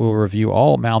 We will review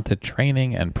all mounted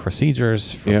training and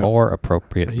procedures for more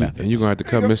appropriate methods. And you're going to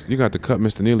have to cut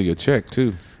Mr. Neely a check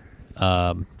too.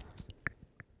 Yeah,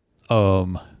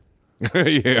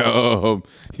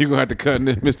 you're gonna have to cut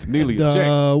Mr. Neely a check.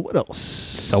 What else?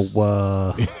 So,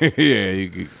 yeah, you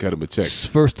can cut him a check.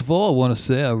 First of all, I want to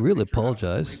say I really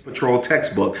apologize. Patrol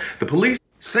textbook. The police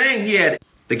saying he had.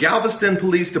 The Galveston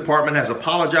Police Department has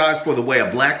apologized for the way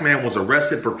a black man was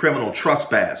arrested for criminal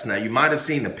trespass. Now, you might have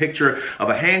seen the picture of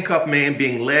a handcuffed man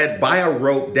being led by a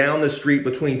rope down the street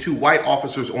between two white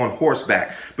officers on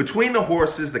horseback. Between the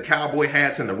horses, the cowboy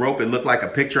hats, and the rope, it looked like a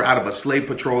picture out of a slave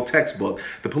patrol textbook.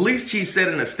 The police chief said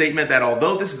in a statement that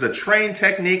although this is a trained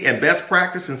technique and best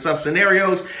practice in some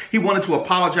scenarios, he wanted to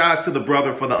apologize to the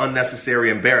brother for the unnecessary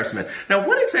embarrassment. Now,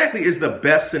 what exactly is the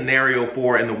best scenario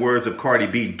for, in the words of Cardi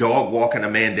B, dog walking a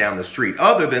man down the street,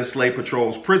 other than slave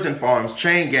patrols, prison farms,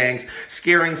 chain gangs,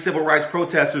 scaring civil rights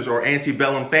protesters, or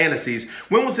antebellum fantasies?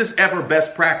 When was this ever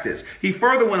best practice? He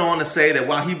further went on to say that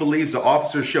while he believes the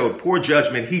officers showed poor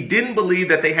judgment, he didn't believe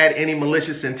that they had any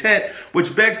malicious intent,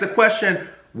 which begs the question,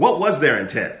 what was their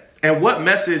intent? And what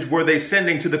message were they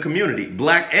sending to the community,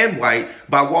 black and white,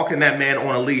 by walking that man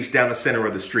on a leash down the center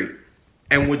of the street?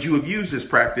 And would you have used this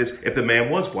practice if the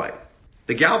man was white?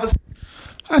 The Galveston...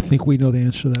 I think we know the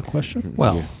answer to that question.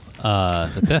 Well,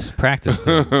 the best practice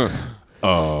thing,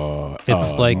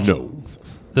 it's like no.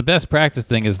 The best practice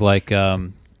thing is like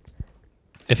if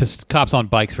it's cops on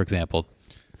bikes, for example,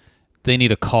 they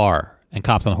need a car, and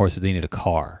cops on horses, they need a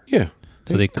car. Yeah.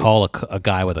 So they call a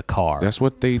guy with a car. That's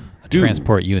what they a do.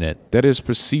 Transport unit. That is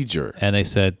procedure. And they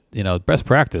said, best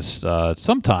practice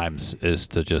sometimes is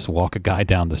to just walk a guy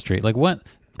down the street. Like what?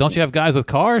 Don't you have guys with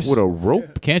cars? With a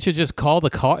rope? Can't you just call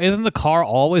the car? Isn't the car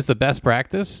always the best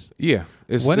practice? Yeah.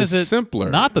 It's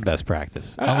simpler? Not the best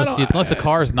practice. Unless the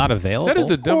car is not available. That is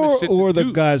the dumbest shit to do. Or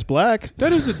the guy's black.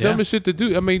 That is the dumbest shit to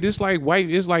do. I mean, it's like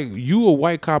you a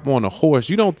white cop on a horse.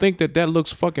 You don't think that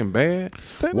looks fucking bad?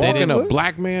 Walking a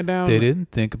black man down? They didn't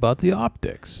think about the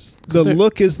optics. The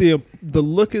look is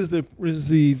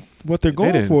what they're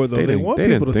going for, though. They want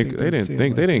people to think. They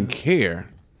didn't care.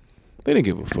 They didn't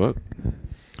give a fuck.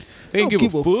 They didn't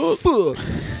give a fuck.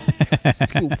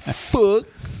 Give a fuck.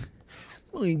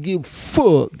 I ain't give a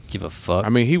fuck. Give a fuck. I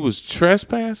mean, he was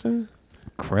trespassing.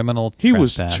 Criminal He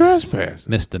trespass. was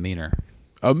trespassing. Misdemeanor.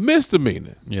 A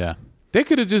misdemeanor. Yeah. They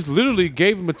could have just literally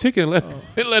gave him a ticket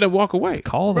and let him walk away.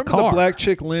 Call the Remember car. the black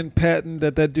chick Lynn Patton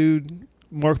that dude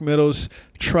Mark Meadows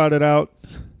trotted out?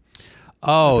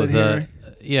 Oh, when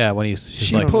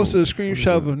she posted a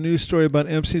screenshot of a news story about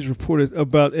Epstein's reported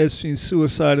about Epstein's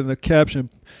suicide. In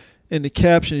the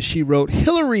caption, she wrote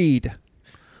Hillary,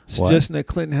 suggesting that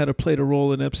Clinton had played a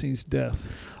role in Epstein's death.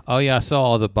 Oh yeah, I saw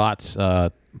all the bots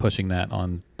pushing that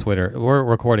on Twitter. We're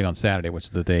recording on Saturday, which is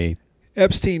the day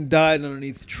Epstein died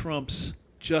underneath Trump's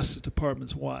Justice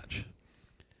Department's watch.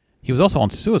 He was also on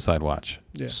suicide watch.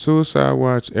 Yeah. Suicide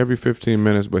watch every 15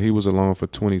 minutes, but he was alone for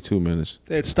 22 minutes.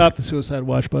 They had stopped the suicide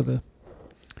watch by the.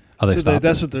 Oh, they stopped.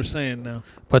 That's what they're saying now.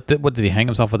 But what did he hang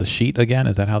himself with a sheet again?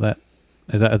 Is that how that?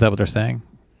 Is that what they're saying?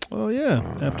 Oh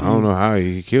yeah. I don't know how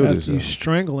he killed himself. After you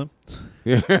strangle him.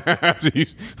 Yeah,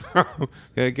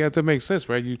 it got to make sense,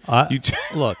 right?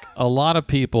 Look, a lot of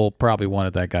people probably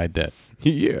wanted that guy dead.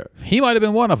 Yeah, he might have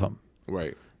been one of them.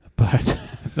 Right. But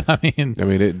I mean,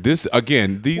 this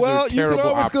again. These are terrible. You can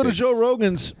always optics. go to Joe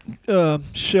Rogan's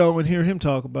show and hear him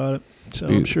talk about it. So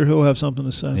I'm sure he'll have something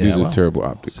to say. These are terrible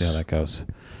optics. See how that goes.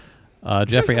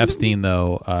 Jeffrey Epstein,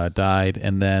 though, died,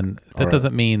 and then that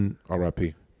doesn't mean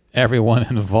R.I.P. everyone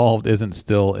involved isn't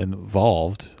still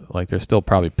involved. Like there's still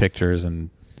probably pictures and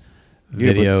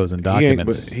videos and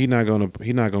documents. He's not gonna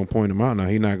point them out now.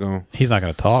 He's not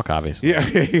gonna talk, obviously. Yeah, I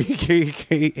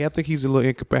think he's a little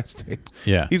incapacitated.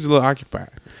 Yeah, he's a little occupied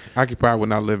with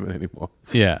not living anymore.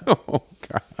 Yeah. Oh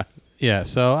God. Yeah,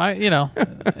 so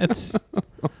it's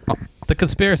the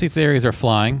conspiracy theories are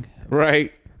flying.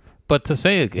 Right. But to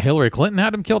say Hillary Clinton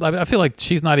had him killed, I feel like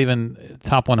she's not even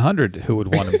top 100 who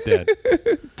would want him dead.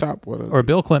 Top 100. Or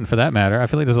Bill Clinton for that matter. I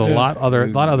feel like there's a lot of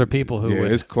other people who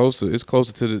would. It's closer to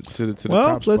the top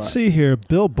spot. Well, let's see here.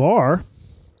 Bill Barr,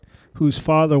 whose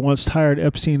father once hired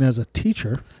Epstein as a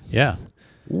teacher. Yeah.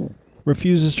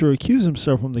 Refuses to recuse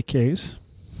himself from the case.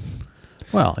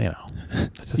 Well,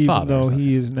 it's his even father. Though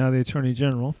he is now the attorney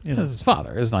general. It's his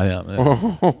father. It's not him.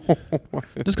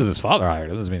 Just because his father hired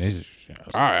him doesn't mean he's...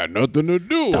 I had nothing to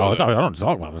do. No, I don't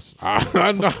talk about this.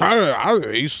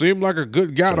 He seemed like a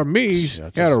good guy to me. He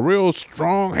had a real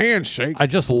strong handshake. I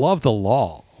just love the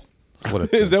law.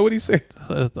 Is that what he said?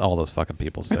 All those fucking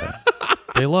people say.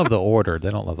 They love the order.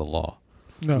 They don't love the law.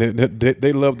 No.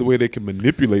 They love the way they can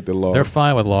manipulate the law. They're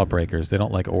fine with lawbreakers. They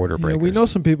don't like order breakers. We know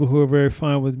some people who are very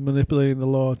fine with manipulating the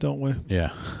law, don't we?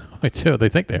 Yeah. We do. They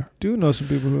think they are. Do know some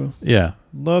people who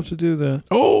love to do that.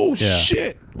 Oh,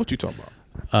 shit. What you talking about?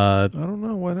 I don't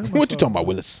know. What you talking about,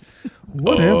 Willis?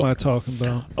 What am I talking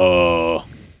about?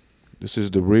 This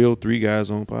is the Real Three Guys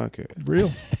on podcast.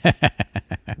 Real.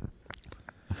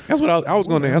 That's what I was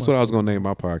going to. That's what I was going to name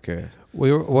my podcast. What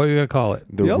are you going to call it?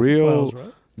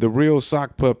 The Real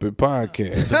Sock Puppet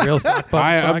Podcast. The Real Sock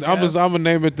Puppet Podcast? I'm gonna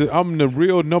name it. I'm the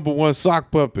real #1 sock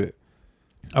puppet.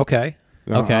 Okay.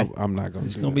 Okay. I'm not gonna.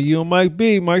 It's gonna be you and Mike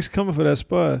B. Mike's coming for that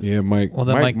spot. Yeah, Mike. Well,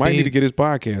 then Mike Mike B- need to get his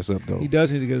podcast up though. He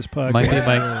does need to get his podcast. Might be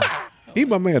He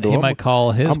my man though. He might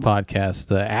call his podcast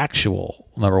the actual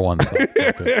 #1 sock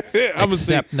puppet.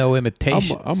 Except no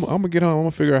imitations. I'm gonna get home. I'm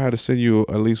gonna figure out how to send you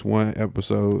at least one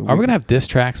episode. Are we gonna have diss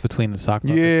tracks between the sock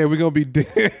puppets? Yeah, we're gonna be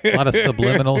a lot of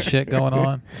subliminal shit going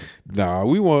on. Nah,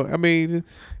 we want. I mean,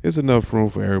 it's enough room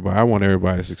for everybody. I want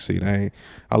everybody to succeed. I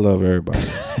love everybody.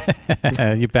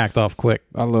 You backed off quick.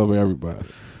 I love everybody.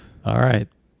 All right,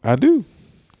 I do.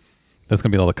 That's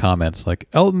gonna be all the comments like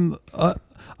Elton.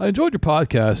 I enjoyed your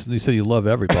podcast, and you said you love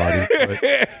everybody. But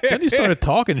then you started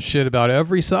talking shit about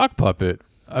every sock puppet.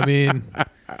 I mean,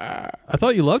 I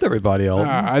thought you loved everybody, Elton.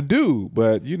 I do,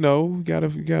 but you gotta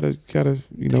crabs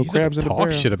in the barrel.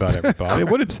 Talk shit about everybody.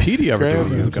 What did Petey ever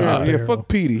do? Yeah, fuck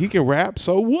Petey. He can rap.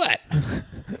 So what?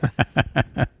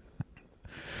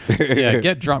 Yeah,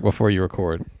 get drunk before you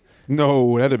record.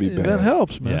 No, that'd be bad. That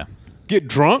helps, man. Yeah. Get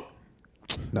drunk?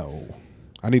 No.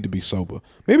 I need to be sober.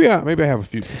 Maybe I have a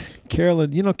few.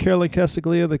 Carolyn, you know Carolyn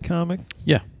Castaglia, the comic?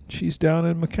 Yeah. She's down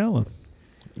in McAllen.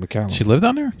 She lives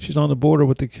down there? She's on the border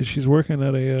with she's working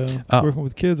at working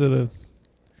with kids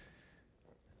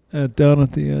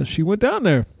she went down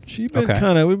there. We've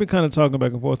been kind of talking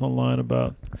back and forth online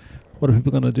about what are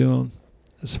people going to do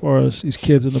as far as these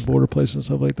kids in the border places and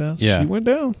stuff like that. Yeah. She went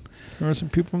down. There are some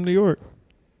people from New York.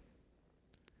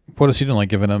 What is she doing? Like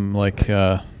giving them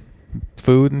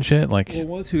food and shit? Like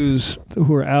ones who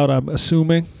are out, I'm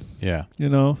assuming. Yeah.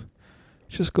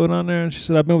 Just go down there, and she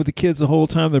said, I've been with the kids the whole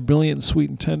time. They're brilliant and sweet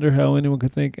and tender. How anyone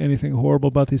could think anything horrible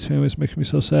about these families makes me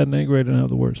so sad and angry. I don't have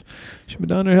the words. She's been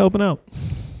down there helping out.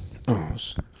 Oh,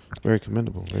 it's very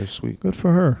commendable. Very sweet. Good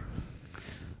for her.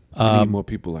 We need more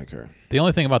people like her. The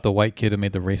only thing about the white kid who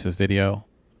made the racist video,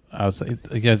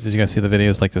 did you guys see the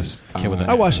videos? Like this kid with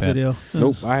I watched the video.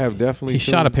 Nope, I have definitely. He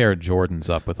shot a pair of Jordans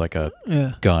up with like a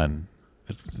gun.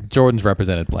 Jordans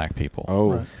represented black people.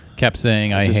 Oh. Right. Kept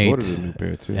saying, I hate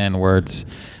N-words.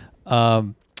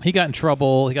 He got in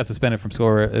trouble. He got suspended from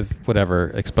school,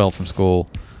 expelled from school,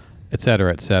 et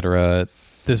cetera, et cetera.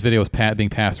 This video was being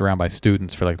passed around by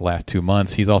students for like the last 2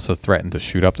 months. He's also threatened to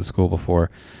shoot up the school before.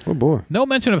 Oh, boy. No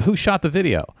mention of who shot the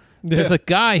video. Yeah. There's a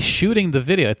guy shooting the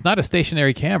video. It's not a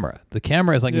stationary camera. The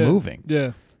camera is moving.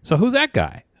 Yeah. So who's that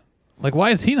guy? Like,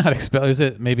 why is he not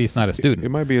expelled? Maybe he's not a student. It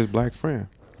might be his black friend.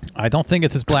 I don't think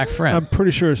it's his black friend. I'm pretty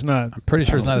sure it's not. I'm pretty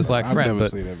sure it's not his black friend. I've never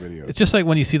but seen that video. It's just like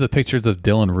when you see the pictures of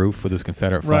Dylan Roof with his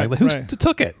Confederate flag. Right, Like, who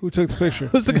took it? Who took the picture?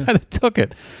 Who's the guy that took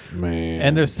it? Man.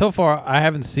 And there's so far, I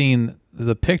haven't seen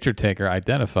the picture taker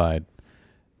identified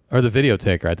or the video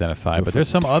taker identified, but there's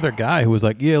some other guy who was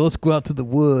like, yeah, let's go out to the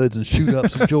woods and shoot up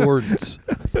some Jordans.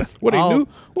 What they knew?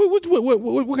 What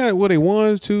kind? Were they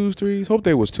 1s, 2s, 3s? Hope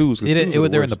they was 2s.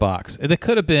 They're in the box. It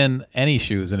could have been any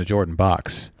shoes in a Jordan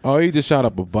box. Oh, he just shot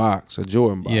up a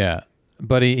Jordan box. Yeah,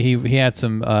 but he had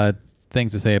some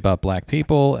things to say about black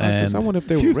people and I wonder if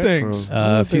they were retros.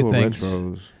 A few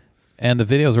things. And the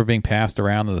videos were being passed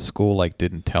around, and the school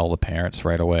didn't tell the parents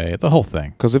right away. It's a whole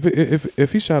thing. Because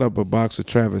if he shot up a box of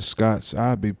Travis Scott's,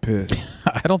 I'd be pissed.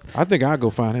 I think I'll go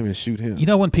find him and shoot him. You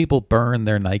know when people burn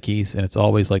their Nikes and it's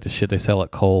always like the shit they sell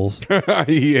at Kohl's?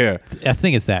 Yeah. I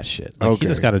think it's that shit. Like he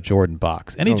just got a Jordan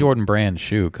box. Any Jordan brand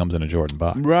shoe comes in a Jordan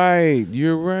box. Right.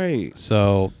 You're right.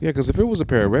 So yeah, because if it was a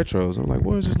pair of retros, I'm like,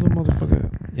 where's this little motherfucker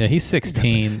at? Yeah, he's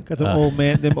 16. Got them old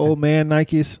man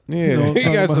Nikes. Yeah, You know what I'm he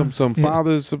got talking some about?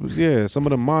 fathers. Some of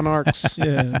the Monarchs.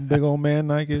 Yeah, big old man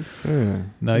Nikes. Yeah.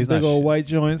 No, he's big not. old white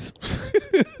joints.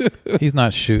 He's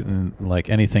not shooting like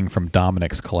anything from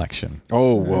Dominic's collection.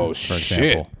 Oh well, for shit,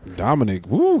 example. Dominic.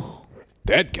 Woo,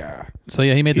 that guy. So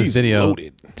yeah, he made this He's video.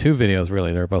 loaded. 2 videos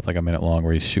really. They're both like a minute long,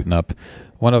 where he's shooting up.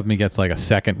 One of them he gets like a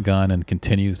second gun and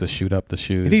continues to shoot up the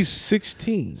shoes. And he's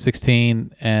 16.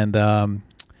 16 and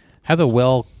has a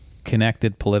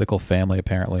well-connected political family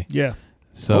apparently. Yeah.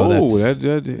 So it's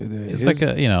it's like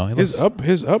a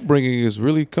his upbringing is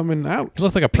really coming out. He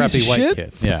looks like a Piece preppy of white shit?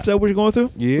 kid. Yeah. Is that what you're going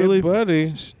through? Yeah, Really?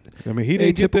 buddy. I mean, he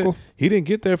didn't get that. Atypical? He didn't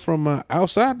get that from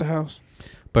outside the house.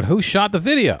 But who shot the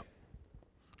video?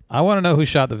 I want to know who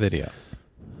shot the video.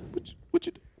 What?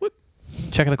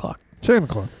 Checking the clock. Checking the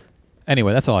clock.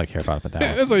 Anyway, that's all I care about.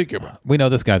 That's all you care about. We know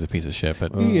this guy's a piece of shit.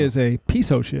 But He is a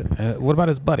piece of shit. what about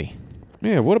his buddy?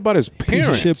 Yeah. What about his Piece of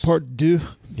parents? shit part deux.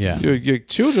 Yeah. Your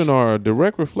children are a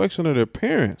direct reflection of their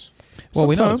parents. Well,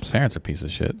 we know his Sometimes. parents are a piece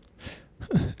of shit.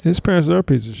 His parents are a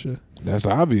piece of shit. That's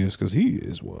obvious because he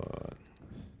is what.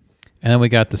 And then we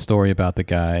got the story about the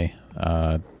guy,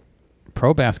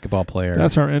 pro basketball player.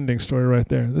 That's our ending story right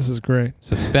there. This is great.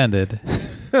 Suspended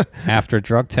after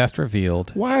drug test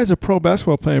revealed Why is a pro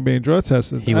basketball player being drug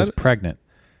tested? he was pregnant.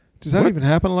 Does that even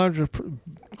happen a lot?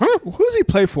 Huh? Who does he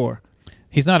play for?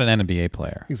 He's not an NBA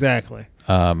player. Exactly.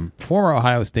 Former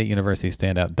Ohio State University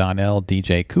standout Donnell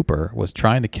DJ Cooper was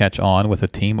trying to catch on with a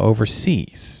team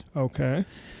overseas Okay.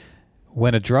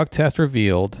 when a drug test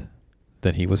revealed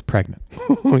that he was pregnant.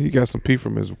 He got some pee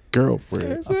from his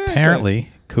girlfriend. Apparently,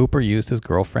 Cooper used his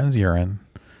girlfriend's urine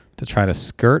to try to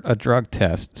skirt a drug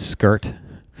test,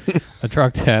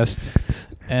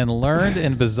 and learned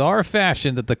in bizarre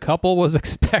fashion that the couple was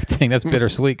expecting. That's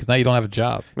bittersweet because now you don't have a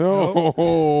job.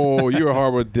 Oh, you're a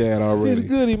Harvard dad already. It's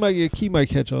good. He might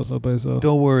catch on someplace else.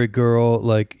 Don't worry, girl.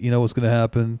 Like, you know what's going to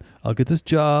happen? I'll get this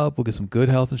job. We'll get some good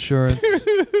health insurance.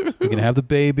 We can have the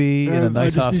baby in a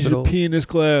nice I just need you hospital. to pee in this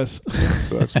glass.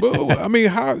 Sucks. But I mean,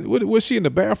 how was she in the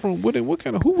bathroom? What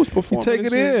kind of who was performing? Take it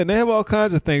this in. They have all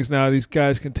kinds of things now. These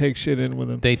guys can take shit in with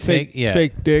them. They fake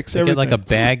dicks. They get like a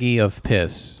everything. baggie of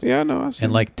piss. Yeah, I know. I see.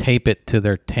 And like tape it to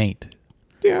their taint.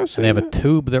 Yeah, I've And seen they have a that.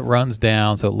 tube that runs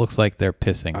down, so it looks like they're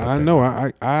pissing. I know.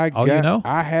 Oh, you know?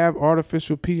 I have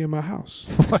artificial pee in my house.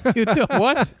 What you do?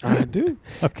 What? I do.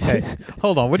 Okay,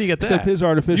 hold on. Where do you get Except that? his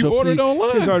artificial You ordered pee,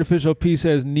 online. His artificial pee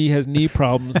has knee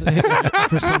problems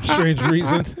for some strange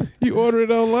reason. You ordered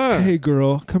it online. Hey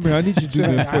girl, come here. I need you to do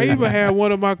me a favor. I even had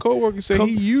one of my coworkers say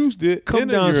he used it Come in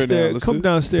a downstairs. urinalysis. Come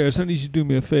downstairs. I need you to do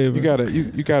me a favor. You gotta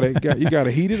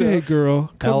heat it Hey up.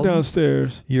 girl, come Elton?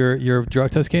 downstairs. Your drug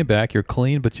test came back. You're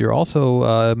clean, but you're also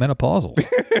menopausal.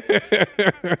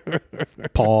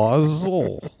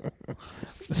 Pausal.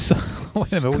 So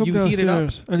wait a minute. Come You heat it up.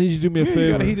 downstairs. I need you to do me a Yeah, favor.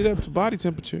 you gotta heat it up to body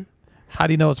temperature. How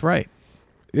do you know it's right?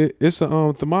 It's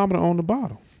a thermometer on the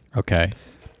bottle. Okay.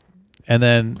 And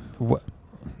then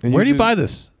And where do you just- buy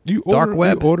this? You Dark order,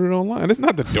 web? You order it online. It's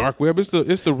not the dark web. It's the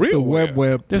real The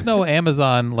web. There's no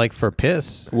Amazon like for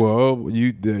piss. Well,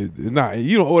 you don't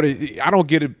order. I don't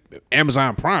get it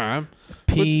Amazon Prime.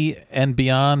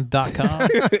 PandBeyond.com.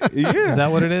 Yeah, Is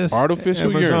that what it is?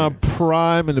 artificial Amazon urine.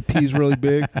 Prime and the P's really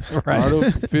big. Right.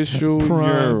 Artificial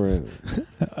Prime. urine.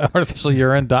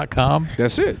 Artificialurine.com.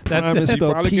 That's it. That's Prime is it. You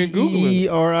spelled probably can Google it.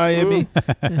 P-E-R-I-M-E.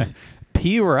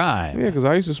 P-Rhyme. Yeah, because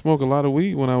I used to smoke a lot of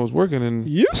weed when I was working, and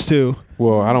Used to.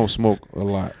 well, I don't smoke a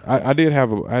lot. I did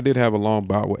have a long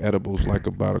bout with edibles like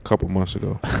about a couple months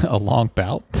ago. A long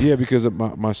bout. Yeah, because of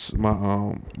my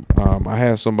I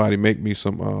had somebody make me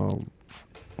some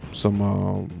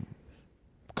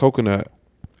coconut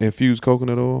infused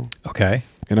coconut oil, Okay.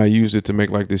 and I used it to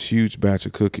make like this huge batch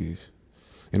of cookies,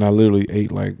 and I literally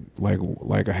ate like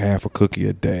a half a cookie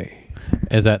a day.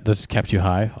 Is that this kept you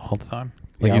high all the time?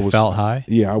 Like Yeah, you felt high?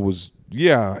 Yeah, I was.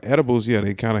 Yeah, edibles. Yeah,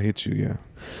 they kind of hit you. Yeah.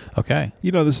 Okay.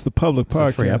 You know this is the public It's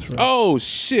a free podcast. episode. Right? Oh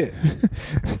shit!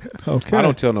 Okay. I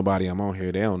don't tell nobody I'm on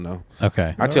here. They don't know.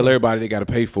 Okay. I tell everybody they got to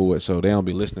pay for it, so they don't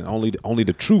be listening. Only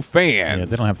the true fans. Yeah,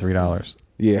 they don't have $3.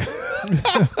 Yeah.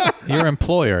 Your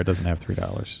employer doesn't have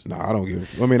 $3. No, I don't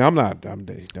give. I mean, I'm not.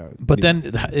 But then,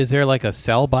 is there like a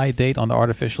sell-by date on the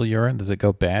artificial urine? Does it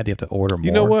go bad? Do you have to order more?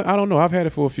 You know what? I don't know. I've had it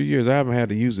for a few years. I haven't had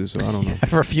to use it, so I don't know.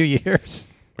 For a few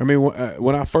years. I mean,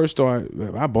 when I first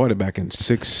started, I bought it back in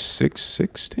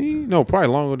 16. No, probably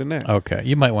longer than that. Okay,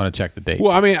 you might want to check the date.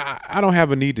 Well, I mean, I don't have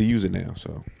a need to use it now,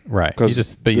 so right.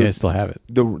 You still have it.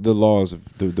 The laws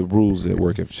of the rules at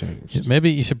work have changed. Maybe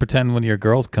you should pretend when your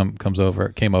girls came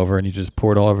over, and you just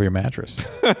pour it all over your mattress.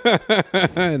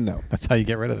 No, that's how you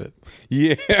get rid of it.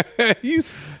 Yeah, you.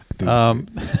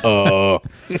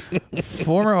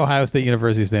 Former Ohio State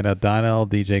University standout Donnell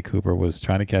DJ Cooper was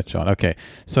trying to catch on. Okay,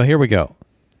 so here we go.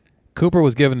 Cooper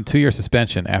was given a 2-year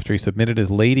suspension after he submitted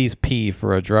his lady's pee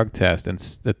for a drug test, and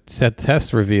the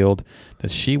test revealed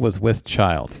that she was with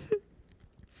child.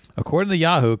 According to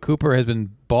Yahoo, Cooper has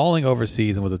been balling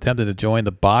overseas and was attempting to join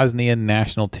the Bosnian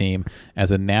national team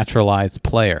as a naturalized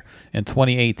player. In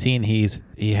 2018, he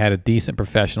had a decent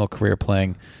professional career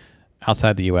playing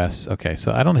outside the U.S. Okay,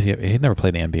 so I don't know if he'd never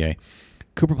played in the NBA.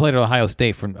 Cooper played at Ohio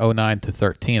State from 2009 to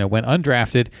 2013. And when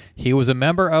undrafted, he was a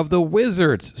member of the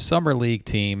Wizards Summer League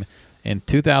team in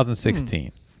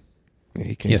 2016. Yeah,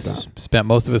 he can't stop. Spent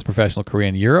most of his professional career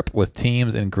in Europe with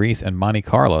teams in Greece and Monte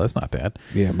Carlo. That's not bad.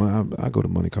 Yeah, I go to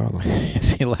Monte Carlo.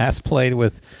 He last played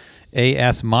with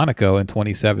AS Monaco in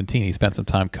 2017. He spent some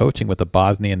time coaching with the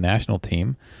Bosnian national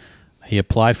team. He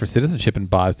applied for citizenship in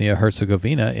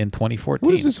Bosnia-Herzegovina in 2014.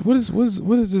 What is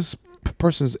this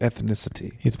person's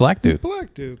ethnicity? He's black dude.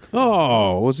 Black dude.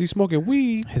 Oh, was he smoking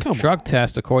weed? His drug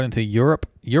test, according to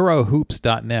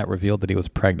Eurohoops.net, revealed that he was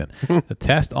pregnant. The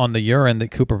test on the urine that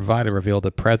Cooper provided revealed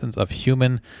the presence of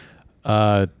human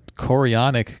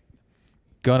chorionic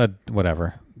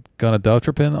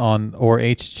gonadotropin or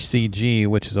HCG,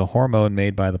 which is a hormone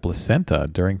made by the placenta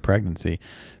during pregnancy.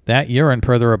 That urine,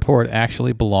 per the report,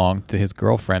 actually belonged to his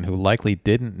girlfriend, who likely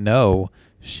didn't know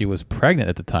she was pregnant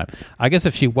at the time. I guess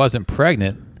if she wasn't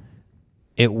pregnant,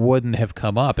 it wouldn't have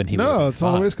come up, and he would have been it's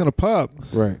fine. always going to pop.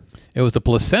 Right. It was the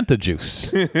placenta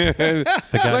juice.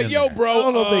 Like, yo, bro. I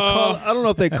don't know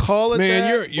if they call it man,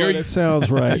 that, but it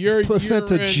sounds right.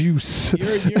 Placenta juice.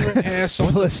 Your urine has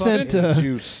some placenta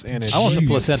juice in it. I want some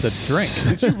placenta drink.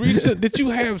 Did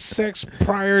you have sex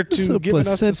prior to giving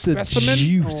us the specimen?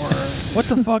 Juice. What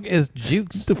the fuck is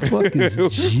juice? What the fuck is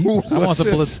juice? I want some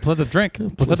placenta drink.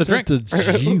 Placenta drink.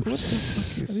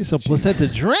 Juice. I need some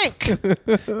placenta drink.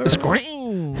 It's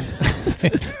green.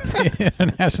 The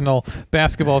International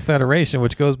Basketball Federation,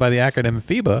 which goes by the acronym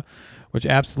FIBA, which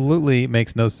absolutely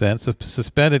makes no sense,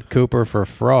 suspended Cooper for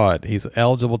fraud. He's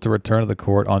eligible to return to the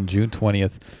court on June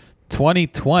 20th,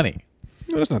 2020.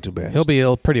 No, that's not too bad. He'll be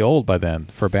pretty old by then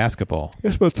for basketball. I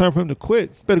guess it's time for him to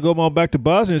quit. Better go on back to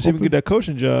Bosnia and see if he can get that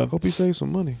coaching job. Hope he saves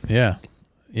some money. Yeah.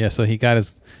 Yeah, so he got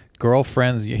his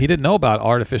girlfriend's. He didn't know about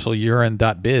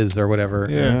artificialurine.biz or whatever.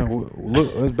 Yeah,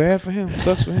 look, that's bad for him.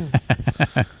 Sucks for him.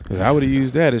 I would have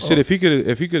used that. Shit, if he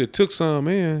could have took some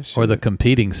in. Shit. Or the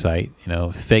competing site,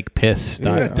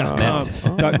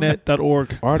 fakepiss.net.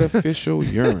 .net.org. Artificial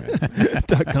urine.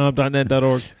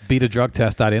 .com.net.org.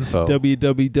 Beatadrugtest.info.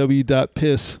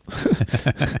 www.piss.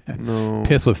 No.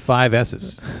 Piss with 5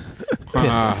 S's. You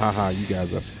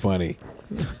guys are funny.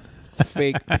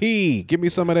 Fake pee. Give me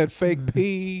some of that fake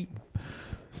pee.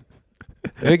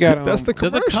 They got that's the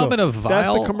commercial. Does it come in a vial?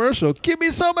 That's the commercial. Give me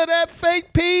some of that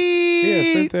fake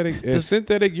pee. Yeah,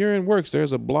 synthetic urine works.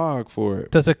 There's a blog for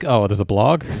it. Does it? Oh, there's a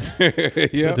blog. Yeah.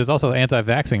 So there's also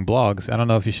anti-vaxxing blogs. I don't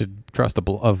know if you should trust a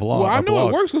vlog. Well, I know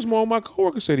it works because one of my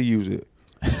coworkers said he used it.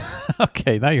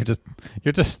 Okay, now you're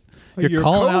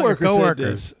calling out your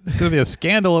coworkers. It's gonna be a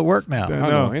scandal at work now. I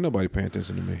know. Ain't nobody paying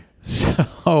attention to me.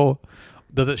 So,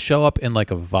 does it show up in like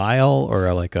a vial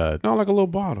or like a little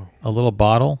bottle? A little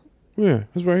bottle. Yeah,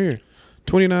 it's right here.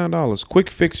 $29. Quick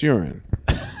fix urine.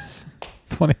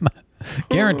 29.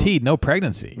 Guaranteed, no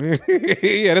pregnancy.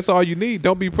 Yeah, that's all you need.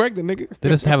 Don't be pregnant, nigga. They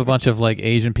just have a bunch of like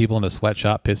Asian people in a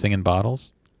sweatshop pissing in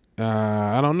bottles.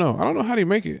 I don't know. I don't know how they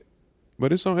make it,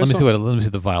 but it's on. Let me see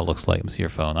what the vial looks like. Let me see your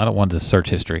phone. I don't want to search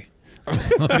history.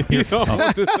 You don't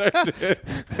want to search it.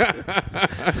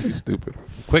 You stupid.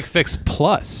 Quick Fix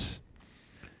Plus.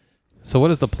 So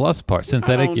what is the plus part?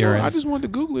 Synthetic urine. I just wanted to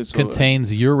Google it.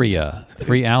 Contains urea,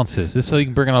 3 ounces. This is so you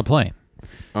can bring it on a plane.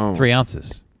 3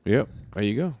 ounces. Yep. There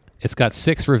you go. It's got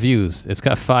 6 reviews. It's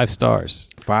got 5 stars.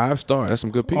 5 stars. That's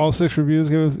some good people. All 6 reviews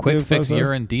give Quick Fix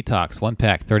Urine Detox, 1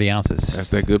 pack, 30 ounces.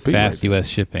 That's that good people. Fast U.S.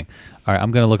 shipping. All right,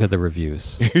 I'm going to look at the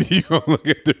reviews. You going to look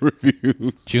at the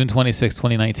reviews. June 26,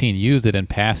 2019. Used it and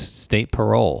passed state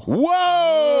parole.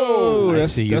 Whoa!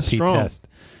 That's strong. test.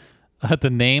 The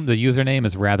username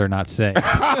is rather not say.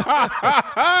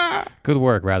 Good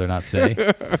work, rather not say.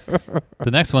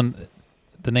 The next one,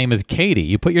 the name is Katie.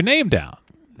 You put your name down.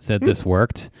 It said this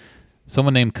worked.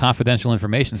 Someone named Confidential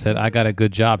Information said, "I got a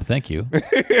good job, thank you."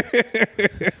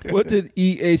 What did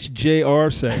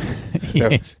EHJR say?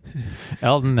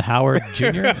 Elton Howard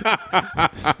Jr.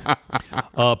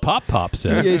 Pop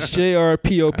says EHJR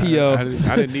POPO.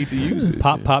 I didn't need to use it.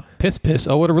 Pop piss.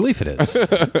 Oh, what a relief it is.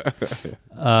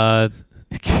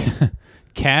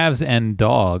 Calves and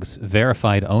Dogs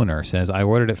verified owner says, I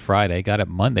ordered it Friday, got it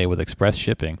Monday with express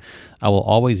shipping. I will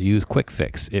always use Quick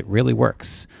Fix. It really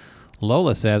works.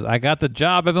 Lola says, I got the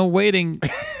job I've been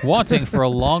wanting for a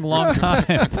long, long time.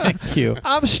 Thank you.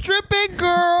 I'm stripping,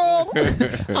 girl.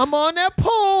 I'm on that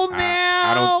pole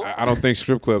now. I don't think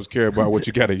strip clubs care about what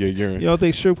you got in your urine. You don't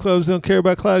think strip clubs don't care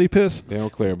about cloudy piss? They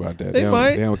don't care about that. They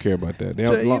might. They don't care about that. They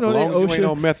You know, long as you ain't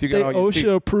on meth, you got all your teeth.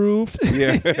 OSHA approved.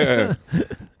 Yeah.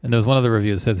 And there's one other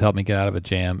review that says, help me get out of a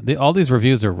jam. All these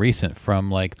reviews are recent from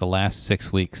like the last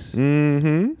 6 weeks.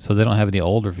 Mm-hmm. So they don't have any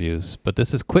old reviews. But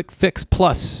this is Quick Fix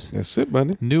Plus. That's it,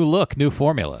 buddy. New look, new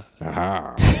formula.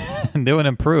 Aha. New and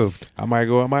improved. I might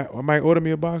order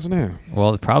me a box now.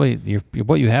 Well, probably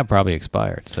what you have probably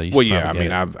expired. So you should I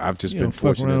mean, I've just been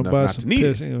fortunate enough not to need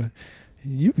it. Anyway.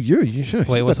 You should.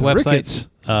 Wait, what's the website?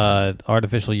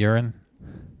 Artificial urine?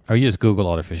 Or you just Google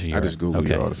artificial urine? I just Google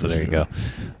artificial so there you go.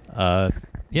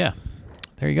 Yeah,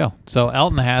 there you go. So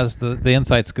Elton has the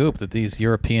inside scoop that these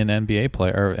European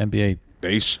NBA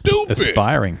they stupid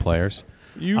aspiring players.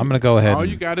 I'm gonna go ahead. All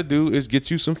you got to do is get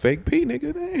you some fake pee,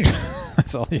 nigga.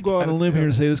 That's all you go out on a limb here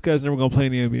and say this guy's never gonna play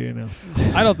in the NBA now.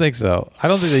 I don't think so. I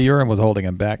don't think the urine was holding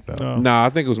him back though. No, I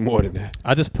think it was more than that.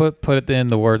 I just put it in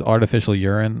the words artificial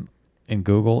urine in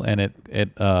Google, and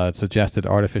it suggested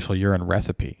artificial urine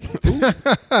recipe.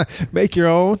 Make your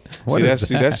own.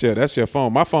 That's your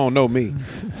phone. My phone know me.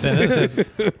 Then it says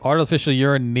artificial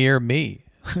urine near me.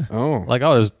 Oh, like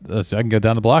I can go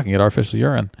down the block and get artificial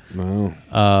urine. No.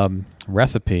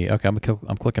 Recipe. Okay,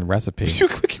 I'm clicking recipe. You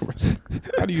clicking recipe?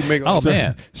 How do you make?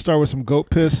 Man, start with some goat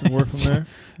piss and work from there.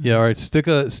 Yeah, all right. Stick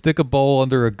a bowl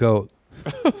under a goat.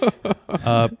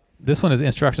 This one is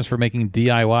instructions for making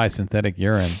DIY synthetic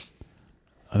urine.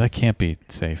 Oh, that can't be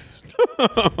safe.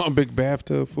 A big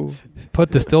bathtub full.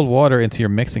 Put distilled water into your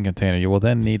mixing container. You will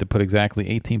then need to put exactly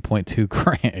 18.2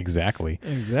 grams. Exactly.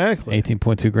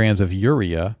 18.2 grams of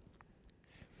urea.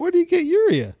 Where do you get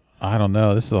urea? I don't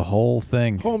know. This is a whole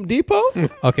thing. Home Depot?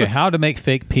 Okay, how to make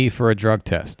fake pee for a drug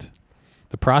test.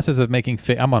 The process of making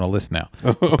fake... I'm on a list now.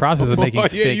 The process of making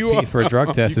fake pee for a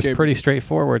drug test is pretty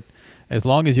straightforward, as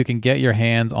long as you can get your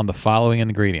hands on the following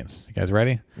ingredients. You guys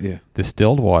ready? Yeah.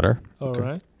 Distilled water. All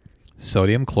right.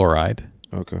 Sodium chloride.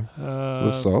 Okay.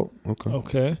 With salt. Okay.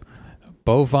 Okay.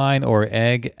 Bovine or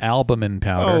egg albumin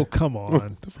powder. Oh, come on.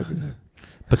 What the fuck is that?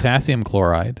 Potassium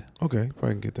chloride. Okay, if I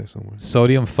can get that somewhere.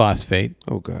 Sodium phosphate.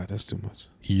 Oh, God, that's too much.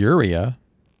 Urea.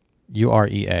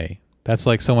 UREA. That's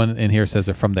like someone in here says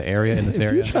they're from the area in this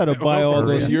area. You try to buy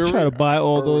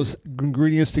all those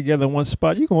ingredients together in one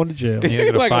spot, you're going to jail.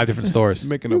 You go to 5 different stores.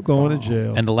 You're going to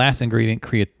jail. And the last ingredient,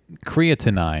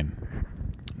 creatinine.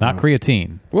 Not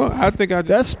creatine. Well, I think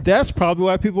that's probably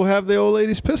why people have their old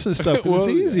ladies pissing stuff. Well, it's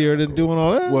easier than doing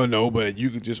all that. Well, no, but you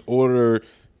could just order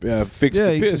fix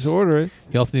the you piss. just order it.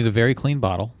 You also need a very clean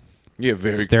bottle. Yeah,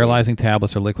 very sterilizing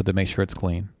tablets or liquid to make sure it's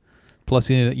clean.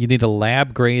 Plus, you need a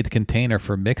lab grade container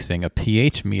for mixing, a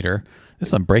pH meter. This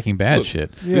is some Breaking Bad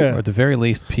shit. Yeah. Or at the very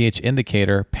least, pH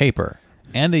indicator, paper,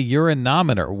 and a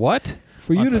urinometer. What?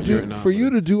 For you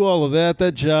to do all of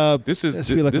that job. This is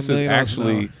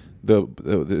actually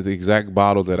the exact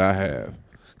bottle that I have,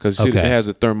 because it has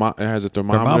a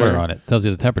thermometer on it. It tells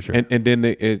you the temperature. And then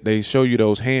they show you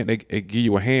those they give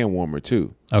you a hand warmer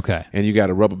too. Okay. And you got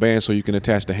a rubber band so you can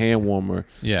attach the hand warmer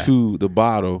to the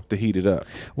bottle to heat it up.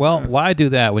 Well, why do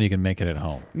that when you can make it at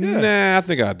home? Nah, I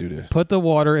think I'll do this. Put the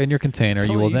water in your container.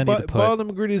 You will then need to put all them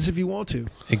ingredients if you want to.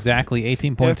 Exactly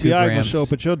 18.2 FBI grams will show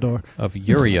up at your door. of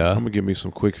urea. I'm gonna give me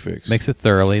some Quick Fix. Mix it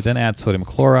thoroughly. Then add sodium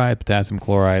chloride, potassium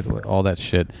chloride, all that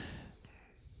shit.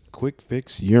 Quick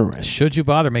Fix urine. Should you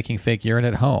bother making fake urine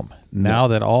at home? Now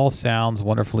that all sounds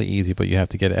wonderfully easy, but you have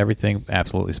to get everything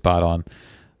absolutely spot on.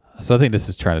 So I think this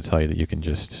is trying to tell you that you can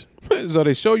just... So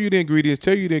they show you the ingredients,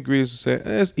 tell you the ingredients, and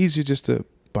say, it's easier just to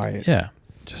buy it. Yeah,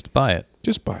 just buy it.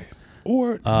 Just buy it.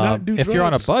 Or not do if drugs. you're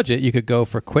on a budget, you could go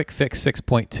for Quick Fix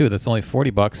 6.2. That's only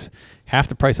 $40, half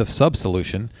the price of Sub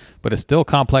Solution, but it's still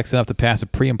complex enough to pass a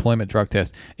pre-employment drug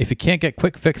test. If you can't get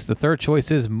Quick Fix, the third choice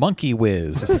is Monkey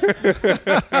Whiz.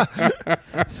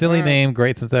 Silly name,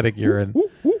 great synthetic urine.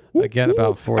 Again,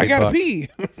 about $40. I gotta pee.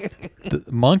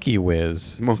 Monkey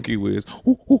Whiz. Monkey Whiz.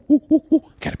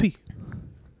 Gotta pee.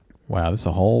 Wow, this is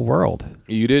a whole world.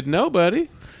 You didn't know,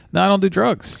 buddy. No, I don't do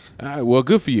drugs. Well,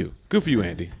 good for you. Good for you,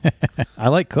 Andy. I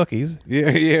like cookies.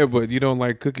 Yeah, but you don't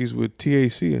like cookies with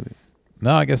THC in it.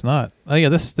 No, I guess not. Oh yeah,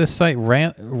 this site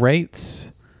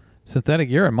rates synthetic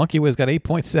urine. Monkey Whiz got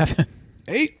 8.7.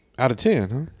 8 out of 10,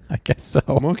 huh? I guess so.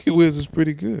 Monkey Whiz is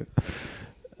pretty good.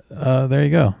 There you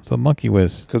go. So Monkey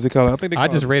Whiz. Because they call it. I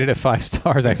just rated it 5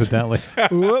 stars accidentally.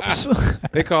 Whoops.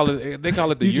 They call it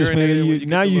the you just made urinator.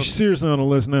 now you're seriously on the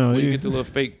list now. You get the little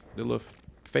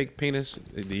fake penis,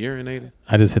 the urinator.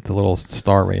 I just hit the little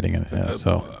star rating in it.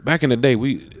 So back in the day,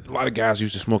 a lot of guys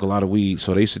used to smoke a lot of weed,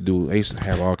 so they used to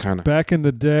have all kind of. Back in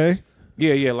the day.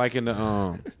 Yeah, like in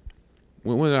the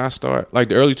when did I start? Like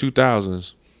the early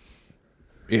 2000s.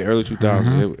 Yeah, early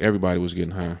 2000s. Everybody was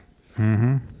getting high.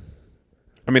 Mm-hmm.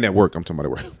 I mean, at work. I'm talking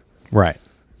about at work. Right.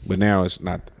 But now it's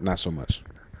not so much.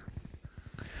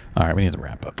 All right, we need to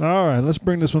wrap up. All right, let's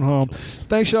bring this one home.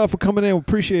 Thanks, y'all, for coming in. We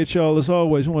appreciate y'all as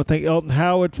always. We want to thank Elton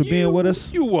Howard for being with us.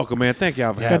 You're welcome, man. Thank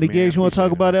y'all for Got having any me. gigs you want to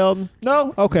talk about, Elton?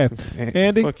 No? Okay.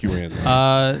 Andy? Fuck you,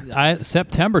 Andy.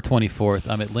 September 24th,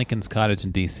 I'm at Lincoln's Cottage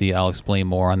in D.C. I'll explain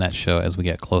more on that show as we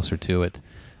get closer to it.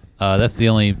 That's the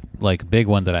only big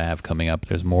one that I have coming up.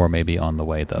 There's more maybe on the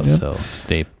way, though, so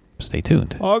stay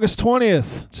tuned. August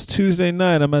 20th. It's Tuesday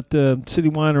night. I'm at the City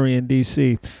Winery in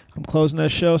D.C. I'm closing that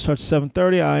show. Starts at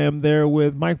 7:30. I am there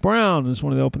with Mike Brown as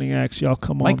one of the opening acts. Y'all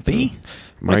come on. Mike B?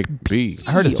 Mike B.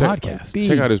 I heard his podcast. B.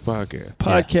 Check out his podcast.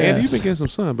 Podcast. Andy, you've been getting some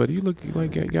sun, buddy. You look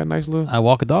like you got a nice little. I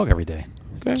walk a dog every day.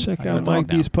 Okay. Check out Mike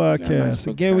B's podcast.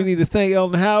 Again, we need to thank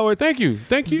Elton Howard. Thank you.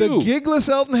 The gigless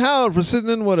Elton Howard for sitting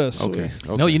in with us. Okay.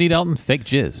 No, you need Elton fake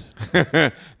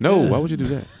jizz. No, why would you do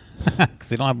that? Because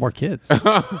they don't have more kids.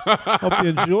 Hope you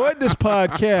enjoyed this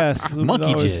podcast.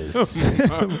 Monkey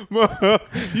jizz.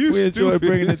 We enjoy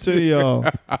bringing it to y'all.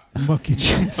 Monkey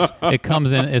jizz.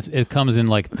 It comes in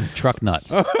like truck nuts.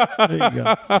 There you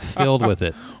go. Filled with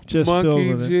it. Just Monkey filled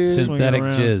with it. jizz. Synthetic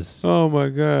around. jizz. Oh my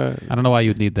God. I don't know why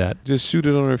you'd need that. Just shoot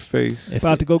it on her face.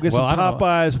 About to go get some I don't know.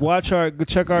 Popeyes.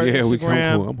 Check our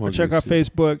Instagram. I'm Or check hungry our as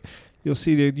shit. Facebook. You'll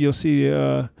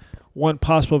see one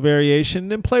possible variation.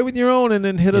 Then play with your own, and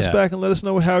then hit us Yeah. back and let us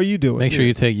know how you do it. Make sure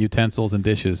you take utensils and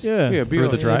dishes Yeah, be through on- the and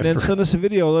and then drive-thru. send us a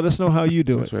video. Let us know how you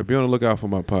do That's it. right. Be on the lookout for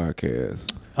my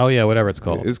podcast. Oh yeah, whatever it's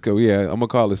called. It's cool. Yeah, I'm gonna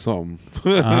call it something.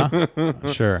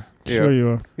 Sure. Yeah. Sure you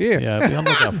are. Yeah. Yeah, be on the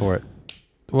lookout for it.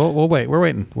 We'll wait. We're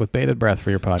waiting with bated breath for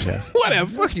your podcast.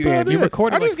 Whatever. Fuck you, Andy. You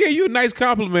recorded I just gave you a nice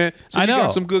compliment. So I you know.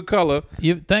 got some good color.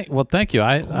 Thank you.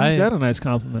 Is that a nice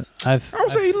compliment? I was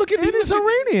saying, look at me. He's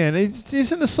Iranian.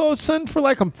 He's in the soul sun for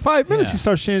like 5 minutes. Yeah. He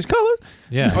starts changing color.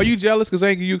 Yeah. Are you jealous because I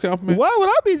ain't give you a compliment? Why would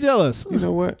I be jealous? You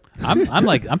know what? I'm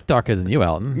darker than you,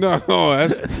 Elton. No,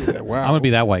 that's wow. I'm gonna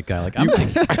be that white guy.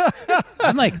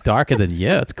 I'm like darker than you.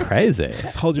 It's crazy.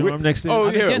 Hold your arm next to you. Oh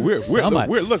I'm yeah, getting we're so much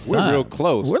we're sun. real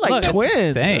close. We're like Look, it's twins.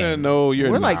 insane. No, you're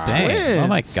We're not. like Insane. twins. Oh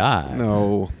my god.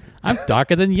 No. I'm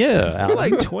darker than you. We're Elton.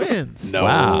 like twins. No.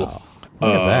 Wow.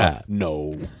 Look at that.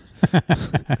 No.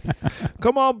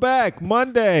 Come on back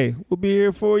Monday. We'll be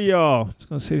here for y'all. Just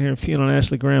gonna sit here and feed on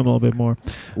Ashley Graham a little bit more.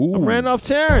 I'm Randolph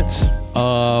Terrence.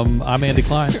 I'm Andy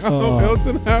Klein.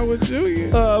 Elton Howard Jr.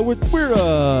 We're you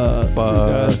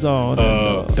guys on.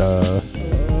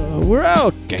 We're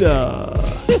out.